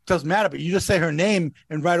 Doesn't matter, but you just say her name,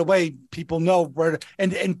 and right away people know where.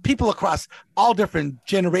 And people across all different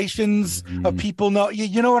generations of people know.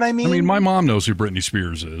 You know what I mean? I mean, my mom knows who Britney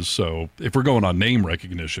Spears is, so if we're going on name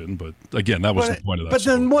recognition, but again, that was the point of that. But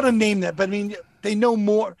then what a name that. But I mean, they know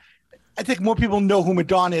more. I think more people know who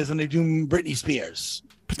Madonna is than they do Britney Spears.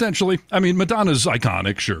 Potentially. I mean, Madonna's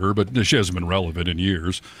iconic, sure, but she hasn't been relevant in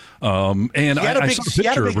years. And I saw a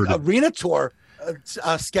picture of her. Arena tour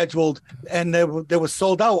scheduled, and they was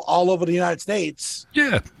sold out all over the United States.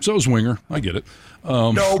 Yeah, so is Winger. I get it.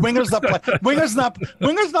 No, Winger's not playing. Winger's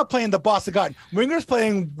not playing the Boston Garden. Winger's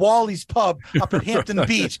playing Wally's Pub up at Hampton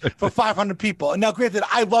Beach for 500 people. And now, granted,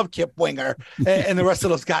 I love Kip Winger and the rest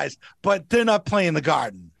of those guys, but they're not playing the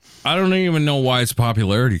Garden. I don't even know why it's a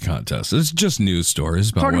popularity contest. It's just news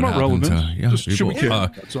stories about what happened to Should we care?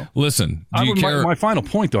 That's all. Listen, do you care? My final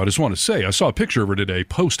point, though, I just want to say, I saw a picture of her today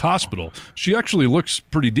post-hospital. She actually looks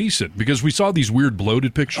pretty decent because we saw these weird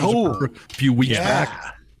bloated pictures of her a few weeks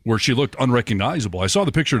back where she looked unrecognizable. I saw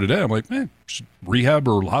the picture today. I'm like, man, rehab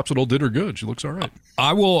or hospital did her good. She looks all right.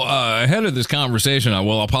 I will, ahead of this conversation, I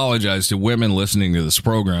will apologize to women listening to this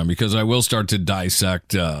program because I will start to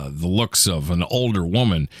dissect the looks of an older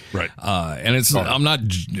woman. Right. And I'm not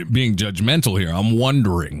being judgmental here. I'm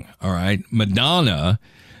wondering, all right, Madonna,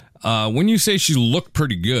 when you say she looked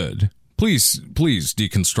pretty good, please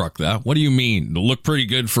deconstruct that. What do you mean? To look pretty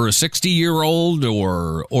good for a 60-year-old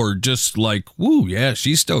or just like, woo, yeah,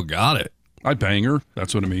 she still got it? I'd bang her.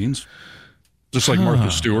 That's what it means. Just like Martha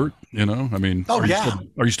Stewart. You know, I mean, are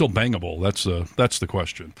you still bangable? That's the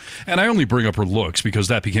question. And I only bring up her looks because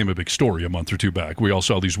that became a big story a month or two back. We all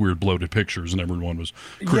saw these weird bloated pictures, and everyone was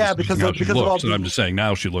because of all. And I'm just saying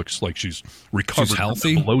now she looks like she's recovered She's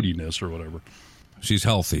healthy? from bloatiness or whatever. She's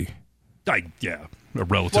healthy. A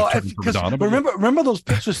relative term for Madonna. Remember those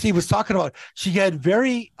pictures Steve was talking about? She had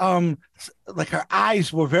very like her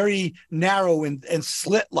eyes were very narrow and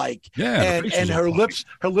slit like. Yeah. And her lips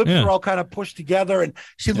were all kind of pushed together, and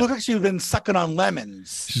she looked like she'd been sucking on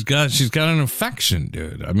lemons. She's got an infection,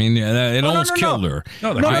 dude. I mean, it almost killed her.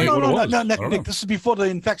 No, Nick, this is before the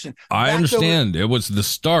infection. I understand. It was the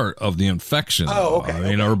start of the infection. Oh, okay. I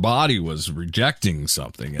mean, her body was rejecting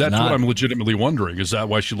something. That's what I'm legitimately wondering. Is that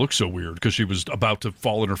why she looks so weird? Because she was about to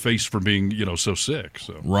fall in her face for being, so sick.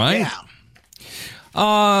 So right.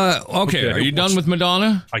 Okay. Are you done with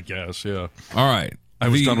Madonna? I guess. Yeah. All right. I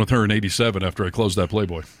was done with her in '87 after I closed that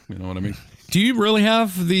Playboy. You know what I mean? Do you really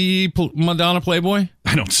have the Madonna Playboy?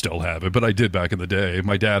 I don't still have it, but I did back in the day.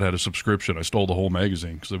 My dad had a subscription. I stole the whole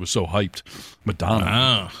magazine because it was so hyped.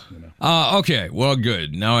 Madonna. Okay. Well,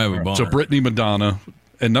 good. Now I have a boner. So Britney, Madonna.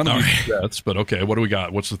 And none of these deaths, but okay, what do we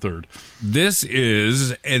got? What's the third? This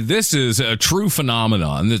is a true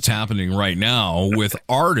phenomenon that's happening right now with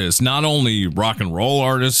artists, not only rock and roll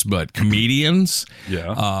artists, but comedians,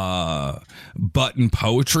 button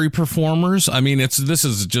poetry performers. I mean, this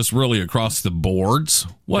is just really across the boards.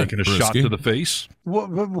 What? Taking a shot to the face?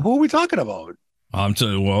 Who are we talking about?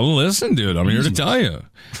 Well, listen, dude, I'm here to tell you.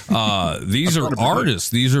 These are artists.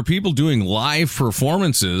 These are people doing live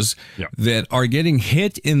performances that are getting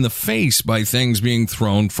hit in the face by things being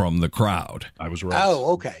thrown from the crowd. I was right.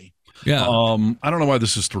 Oh, okay. Yeah. I don't know why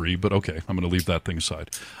this is 3, but okay, I'm going to leave that thing aside.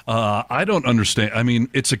 I don't understand. I mean,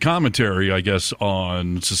 it's a commentary, I guess,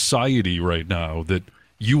 on society right now that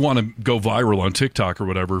you want to go viral on TikTok or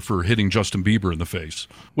whatever for hitting Justin Bieber in the face,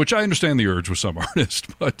 which I understand the urge with some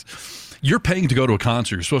artists, but you're paying to go to a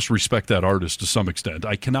concert. You're supposed to respect that artist to some extent.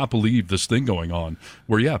 I cannot believe this thing going on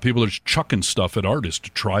where, people are just chucking stuff at artists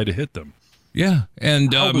to try to hit them. Yeah,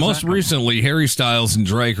 and most recently, Harry Styles and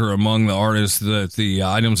Drake are among the artists that the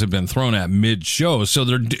items have been thrown at mid-show. So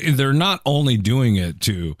they're not only doing it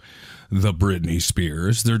to the Britney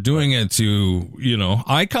Spears, they're doing it to,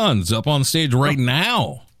 icons up on stage right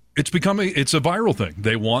now. It's a viral thing.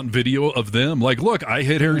 They want video of them. Like, look, I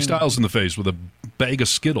hit Harry Styles in the face with a bag of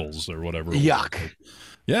Skittles or whatever. Yuck.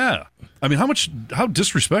 Yeah. I mean, how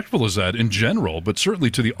disrespectful is that in general, but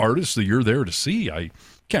certainly to the artists that you're there to see? I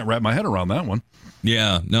can't wrap my head around that one.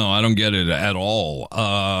 Yeah, no, I don't get it at all.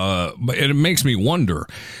 But it makes me wonder,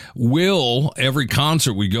 will every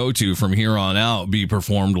concert we go to from here on out be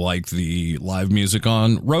performed like the live music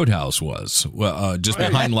on Roadhouse was? Just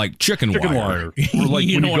behind like chicken wire. Or like when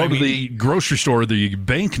you go to the grocery store, the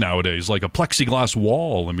bank nowadays, like a plexiglass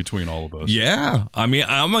wall in between all of us. Yeah. I mean,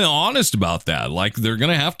 I'm honest about that. Like they're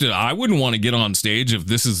going to have to, I wouldn't want to get on stage if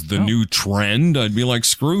this is the new trend. I'd be like,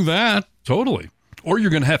 screw that. Totally. Or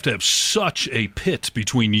you're going to have such a pit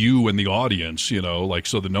between you and the audience,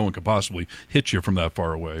 so that no one could possibly hit you from that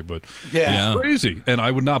far away. But it's crazy. And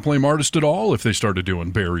I would not blame artists at all if they started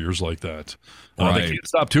doing barriers like that. They can't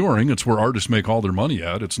stop touring. It's where artists make all their money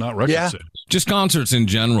at. It's not record sales. Just concerts in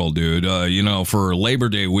general, dude. For Labor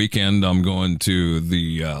Day weekend, I'm going to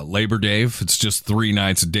the Labor Dave. It's just 3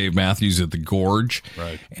 nights of Dave Matthews at the Gorge.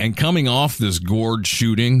 Right. And coming off this Gorge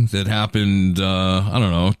shooting that happened,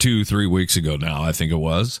 2-3 weeks ago now, I think it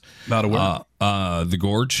was. Not aware. The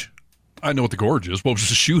Gorge. I know what the Gorge is. What was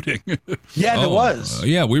the shooting? Yeah, there was.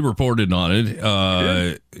 We reported on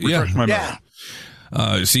it. Refresh my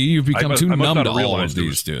memory. See, you've become too numb to all of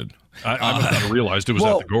these, dude. I must not have realized it was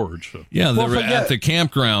at the Gorge. So. Yeah, they were at the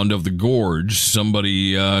campground of the Gorge.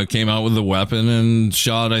 Somebody came out with a weapon and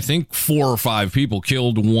shot, I think, 4 or 5 people,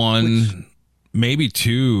 killed 1. Maybe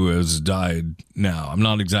 2 has died now. I'm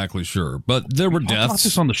not exactly sure. But there were deaths. About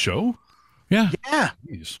this on the show? Yeah.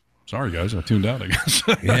 Jeez. Sorry, guys. I tuned out, I guess.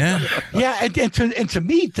 Yeah. Yeah. And to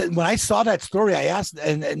me, when I saw that story, I asked,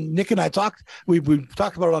 and Nick and I talked, we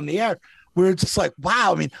talked about it on the air. We're just like,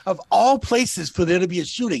 wow. I mean, of all places for there to be a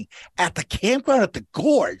shooting at the campground at the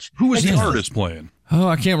Gorge. Who was the artist playing? Oh,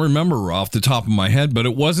 I can't remember off the top of my head, but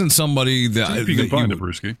it wasn't somebody that... See if you can find it,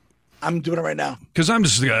 Brewski. I'm doing it right now. Because I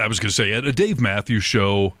was going to say, at a Dave Matthews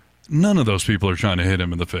show, none of those people are trying to hit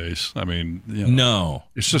him in the face. I mean, no.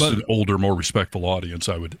 It's just an older, more respectful audience,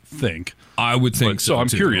 I would think. I would think so, I'm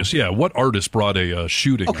too. Curious, what artist brought a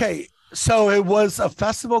shooting? Okay, so it was a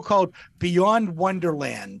festival called Beyond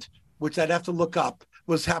Wonderland, which I'd have to look up,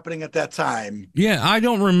 was happening at that time. Yeah, I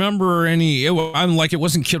don't remember any. It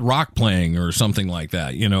wasn't Kid Rock playing or something like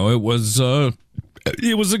that. It was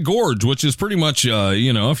It was a gorge, which is pretty much,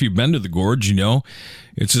 if you've been to the gorge,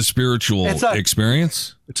 it's a spiritual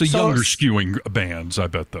experience. It's a younger skewing bands, I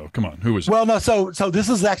bet, though. Come on, who is it? Well, no, so this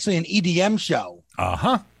is actually an EDM show.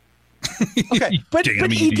 Uh-huh. Okay, but damn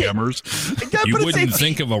EDMers. You wouldn't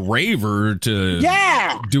think of a raver to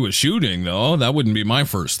do a shooting, though. That wouldn't be my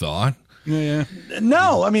first thought. Yeah.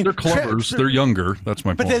 No, I mean they're clubbers. They're younger. That's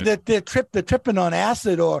my point. But they're tripping on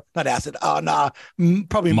acid or not acid.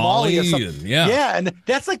 Probably Molly or something. Yeah, and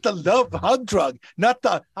that's like the love hug drug, not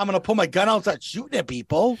the I'm gonna pull my gun out and start shooting at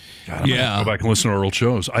people. God, go back and listen to our old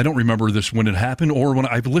shows. I don't remember this when it happened or when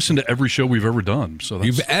I've listened to every show we've ever done. So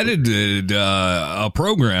you've edited a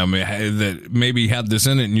program that maybe had this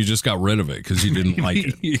in it and you just got rid of it because you didn't like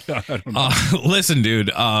it. Yeah, I don't know. Listen,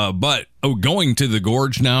 dude. But going to the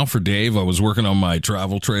gorge now for Dave. I was working on my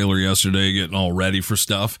travel trailer yesterday, getting all ready for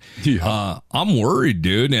stuff. Yeah. I'm worried,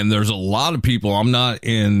 dude. And there's a lot of people. I'm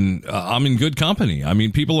in good company. I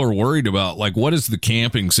mean, people are worried about what does the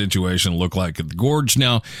camping situation look like at the gorge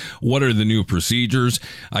now? What are the new procedures?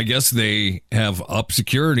 I guess they have up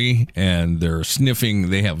security and they're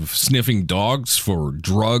they have sniffing dogs for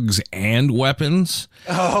drugs and weapons.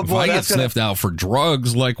 Oh, boy, if I get sniffed out for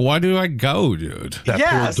drugs, why do I go, dude?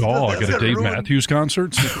 That poor dog at a Dave Matthews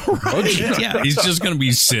concert. Yeah, he's just going to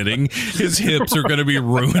be sitting. His hips are going to be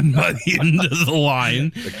ruined by the end of the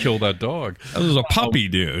line. They kill that dog. That was a puppy,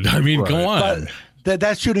 dude. I mean, go on. But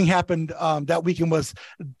that shooting happened. That weekend was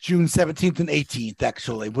June 17th and 18th.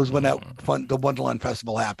 Actually, was when the Wonderland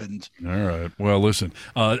Festival happened. All right. Well, listen.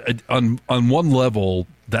 On one level,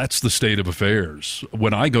 that's the state of affairs.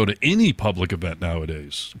 When I go to any public event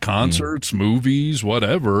nowadays, concerts, movies,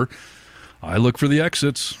 whatever, I look for the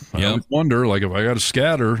exits. I always wonder, if I got to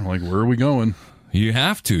scatter, where are we going? You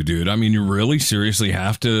have to, dude. I mean, you really seriously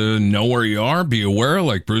have to know where you are. Be aware,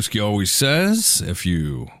 like Brewski always says. If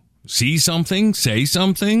you see something, say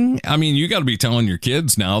something. I mean, you got to be telling your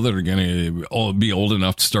kids now that are going to be old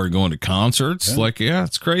enough to start going to concerts. Yeah.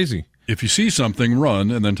 It's crazy. If you see something, run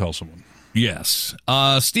and then tell someone. Yes.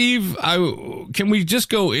 Steve, can we just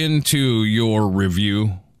go into your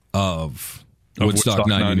review of Woodstock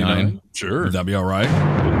 99? Sure. Would that be all right?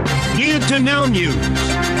 Need to know news.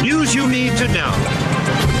 News you need to know.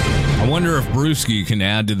 I wonder if Brewski can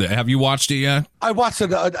add to that. Have you watched it yet? I watched it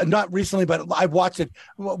not recently, but I watched it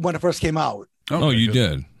when it first came out. Oh, you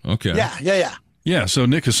did? Okay. Yeah. Yeah, so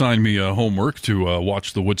Nick assigned me homework to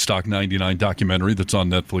watch the Woodstock 99 documentary that's on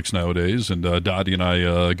Netflix nowadays, and Dottie and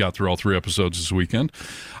I got through all 3 episodes this weekend.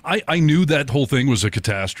 I knew that whole thing was a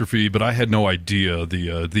catastrophe, but I had no idea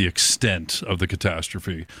the extent of the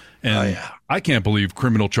catastrophe. And I can't believe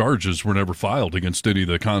criminal charges were never filed against any of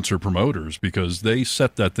the concert promoters because they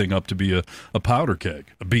set that thing up to be a powder keg,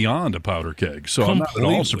 beyond a powder keg. So I'm not at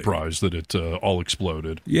all surprised that it all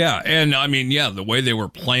exploded. Yeah, and I mean, the way they were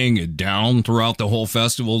playing it down throughout the whole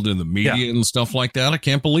festival to the media and stuff like that, I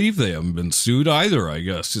can't believe they haven't been sued either. I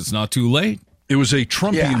guess it's not too late. It was a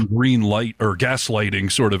Trumpian green light or gaslighting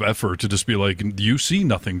sort of effort to just be like, you see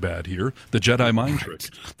nothing bad here. The Jedi mind trick.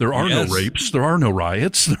 There are no rapes. There are no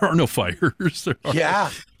riots. There are no fires.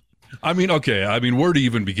 I mean, where to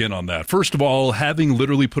even begin on that? First of all, having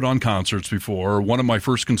literally put on concerts before, one of my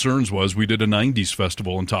first concerns was we did a 90s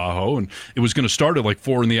festival in Tahoe, and it was going to start at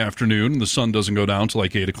 4 in the afternoon, and the sun doesn't go down till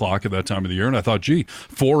 8 o'clock at that time of the year. And I thought,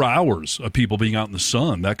 4 hours of people being out in the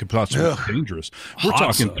sun, that could possibly be dangerous. We're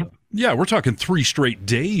talking 3 straight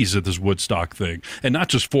days at this Woodstock thing, and not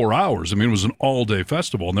just 4 hours. I mean, it was an all-day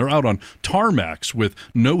festival, and they're out on tarmacs with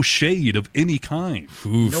no shade of any kind.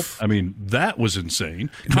 Nope. I mean, that was insane.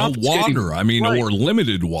 No water. I mean, or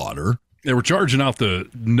limited water. They were charging out the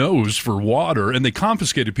nose for water, and they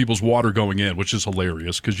confiscated people's water going in, which is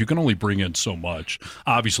hilarious because you can only bring in so much.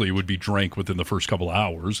 Obviously, it would be drank within the first couple of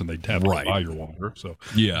hours, and they'd have to buy your water. So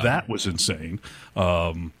that was insane.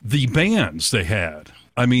 The bands they had.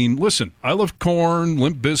 I mean, listen, I love Korn,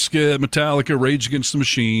 Limp Bizkit, Metallica, Rage Against the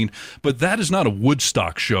Machine, but that is not a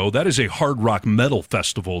Woodstock show. That is a hard rock metal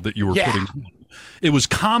festival that you were putting on. It was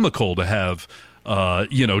comical to have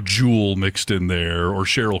Jewel mixed in there or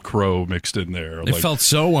Sheryl Crow mixed in there. It felt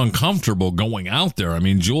so uncomfortable going out there. I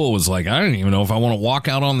mean, Jewel was like, I don't even know if I want to walk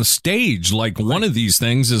out on the stage. One of these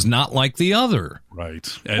things is not like the other. Right.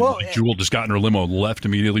 And Jewel just got in her limo and left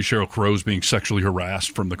immediately. Sheryl Crow's being sexually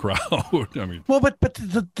harassed from the crowd. I mean, but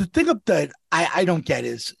the thing that I don't get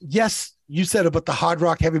is, yes, you said about the Hard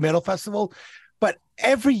Rock Heavy Metal Festival, but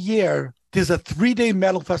every year there's a 3-day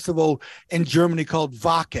metal festival in Germany called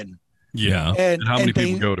Wacken. Yeah. And how many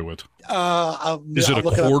people go to it? Is it a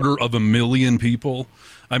 250,000 people?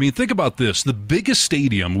 I mean, think about this. The biggest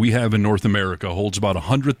stadium we have in North America holds about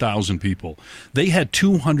 100,000 people. They had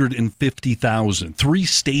 250,000, 3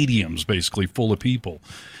 stadiums basically full of people.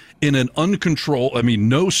 In an uncontrolled, I mean,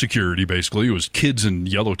 no security, basically. It was kids in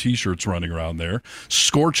yellow T-shirts running around there,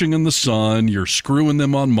 scorching in the sun. You're screwing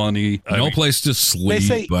them on money. No place to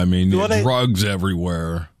sleep. Drugs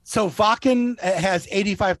everywhere. So Wacken has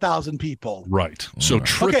 85,000 people. Right. So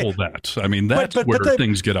triple that. I mean, that's where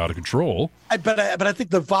things get out of control. But I think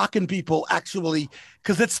the Wacken people actually,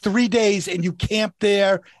 because it's 3 days and you camp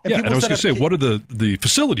there. And I was going to say, what are the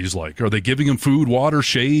facilities like? Are they giving them food, water,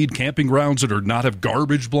 shade, camping grounds that are not have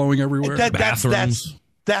garbage blowing everywhere? Bathrooms.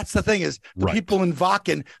 That's the thing is the people in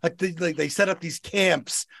Wacken, they set up these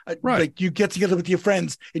camps. Like you get together with your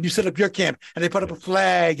friends and you set up your camp and they put up a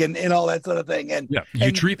flag and all that sort of thing. And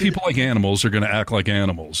you treat people like animals, they're going to act like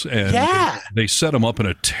animals. And they set them up in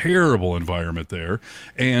a terrible environment there.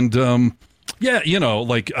 And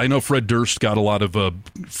I know Fred Durst got a lot of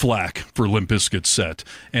flack for Limp Bizkit's set.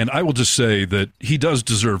 And I will just say that he does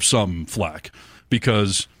deserve some flack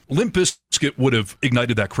because Limp Bizkit would have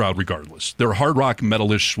ignited that crowd regardless. They're hard rock,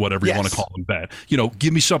 metalish, whatever you want to call them bad.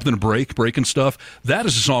 Give me something to breaking stuff. That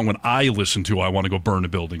is a song when I listen to, I want to go burn a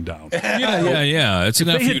building down. Yeah. It's an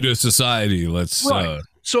FU to society.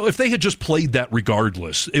 So if they had just played that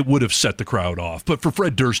regardless, it would have set the crowd off. But for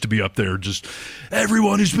Fred Durst to be up there just,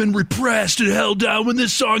 everyone who's been repressed and held down when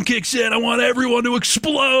this song kicks in, I want everyone to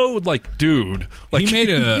explode. Like, dude. He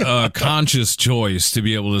made a conscious choice to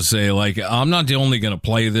be able to say, I'm not only going to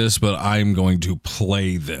play this, but I'm going to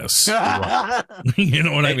play this. You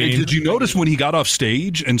know what I mean? Did you notice when he got off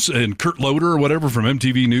stage and Kurt Loder or whatever from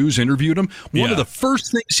MTV News interviewed him? One of the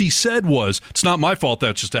first things he said was, it's not my fault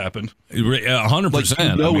that just happened.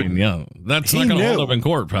 100%. That's not going to hold up in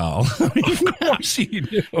court, pal. Of course he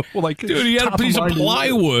knew. Dude, he had a piece of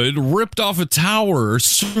plywood ripped off a tower,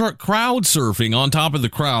 crowd surfing on top of the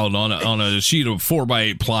crowd on a sheet of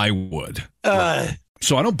 4x8 plywood.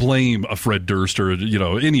 So I don't blame a Fred Durst or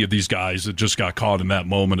any of these guys that just got caught in that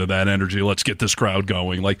moment of that energy. Let's get this crowd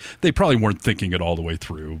going. They probably weren't thinking it all the way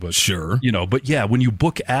through. But sure, But yeah, when you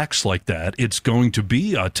book acts like that, it's going to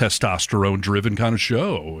be a testosterone-driven kind of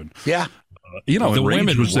show. And, the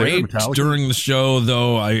women raped during the show,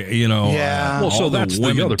 though. That's the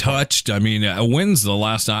women other touched. I mean, when's the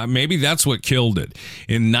last time? Maybe that's what killed it.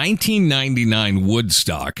 In 1999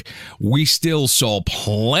 Woodstock, we still saw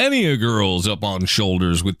plenty of girls up on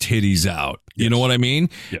shoulders with titties out. You know what I mean?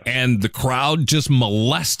 Yes. And the crowd just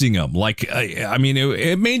molesting them.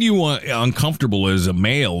 It made you uncomfortable as a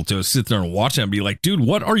male to sit there and watch that and be like, dude,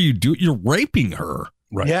 what are you doing? You're raping her.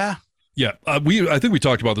 Right. Yeah. Yeah, I think we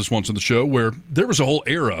talked about this once on the show where there was a whole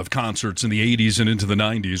era of concerts in the 80s and into the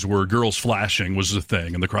 90s where girls flashing was the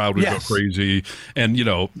thing and the crowd would go crazy. And,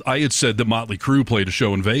 I had said that Motley Crue played a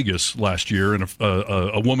show in Vegas last year and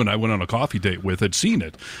a woman I went on a coffee date with had seen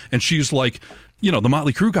it. And she's like, the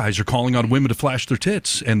Motley Crue guys are calling on women to flash their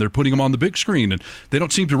tits and they're putting them on the big screen and they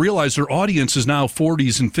don't seem to realize their audience is now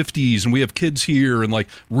 40s and 50s and we have kids here and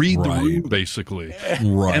read the room basically.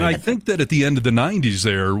 Right. And I think that at the end of the 90s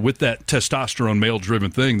there with that testosterone male driven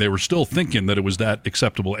thing, they were still thinking that it was that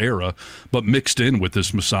acceptable era, but mixed in with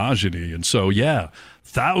this misogyny. And so,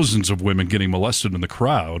 thousands of women getting molested in the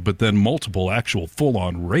crowd, but then multiple actual full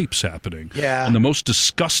on rapes happening. Yeah. And the most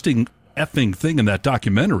disgusting effing thing in that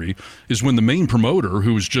documentary is when the main promoter,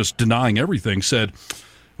 who's just denying everything, said,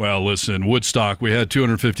 well, listen, Woodstock, we had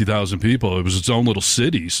 250,000 people. It was its own little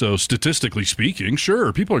city. So statistically speaking,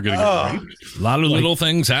 sure, people are getting raped. A lot of little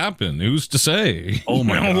things happen. Who's to say? Oh,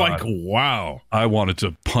 my God. Wow. I wanted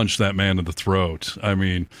to punch that man in the throat. I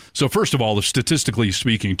mean, so first of all, if statistically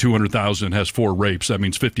speaking, 200,000 has 4 rapes, that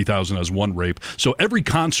means 50,000 has 1 rape. So every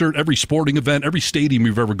concert, every sporting event, every stadium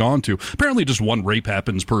you've ever gone to, apparently just 1 rape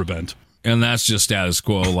happens per event. And that's just status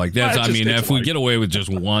quo. If we get away with just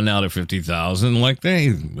 1 out of 50,000,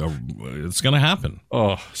 it's going to happen.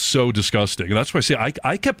 Oh, so disgusting. And that's why I say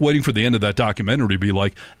I kept waiting for the end of that documentary to be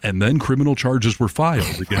like, and then criminal charges were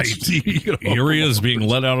filed against Here he is being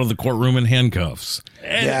let out of the courtroom in handcuffs.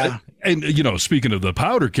 And, speaking of the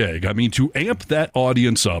powder keg, I mean, to amp that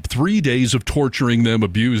audience up, 3 days of torturing them,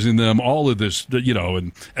 abusing them, all of this,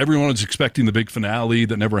 and everyone was expecting the big finale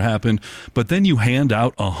that never happened. But then you hand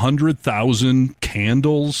out 100,000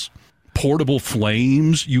 candles, portable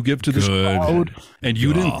flames you give to this crowd, and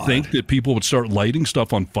you didn't think that people would start lighting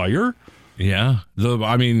stuff on fire? Yeah.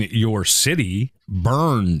 Your city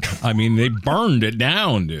burned. I mean, they burned it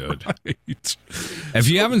down, dude. Right. If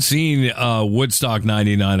you haven't seen Woodstock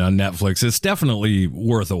 99 on Netflix, it's definitely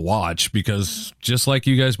worth a watch because just like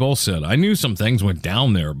you guys both said, I knew some things went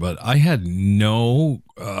down there, but I had no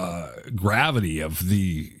gravity of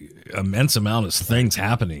the immense amount of things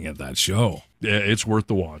happening at that show. Yeah, it's worth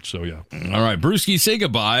the watch. So, yeah. All right, Brewski, say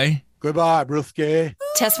goodbye. Goodbye, Brewski.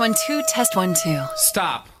 Test 1 2, test 1 2.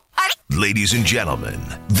 Stop. Ladies and gentlemen,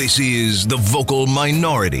 this is The Vocal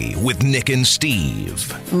Minority with Nick and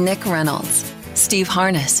Steve. Nick Reynolds, Steve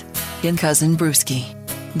Harness, and Cousin Brewski.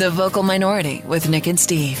 The Vocal Minority with Nick and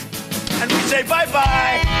Steve. And we say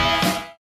bye-bye.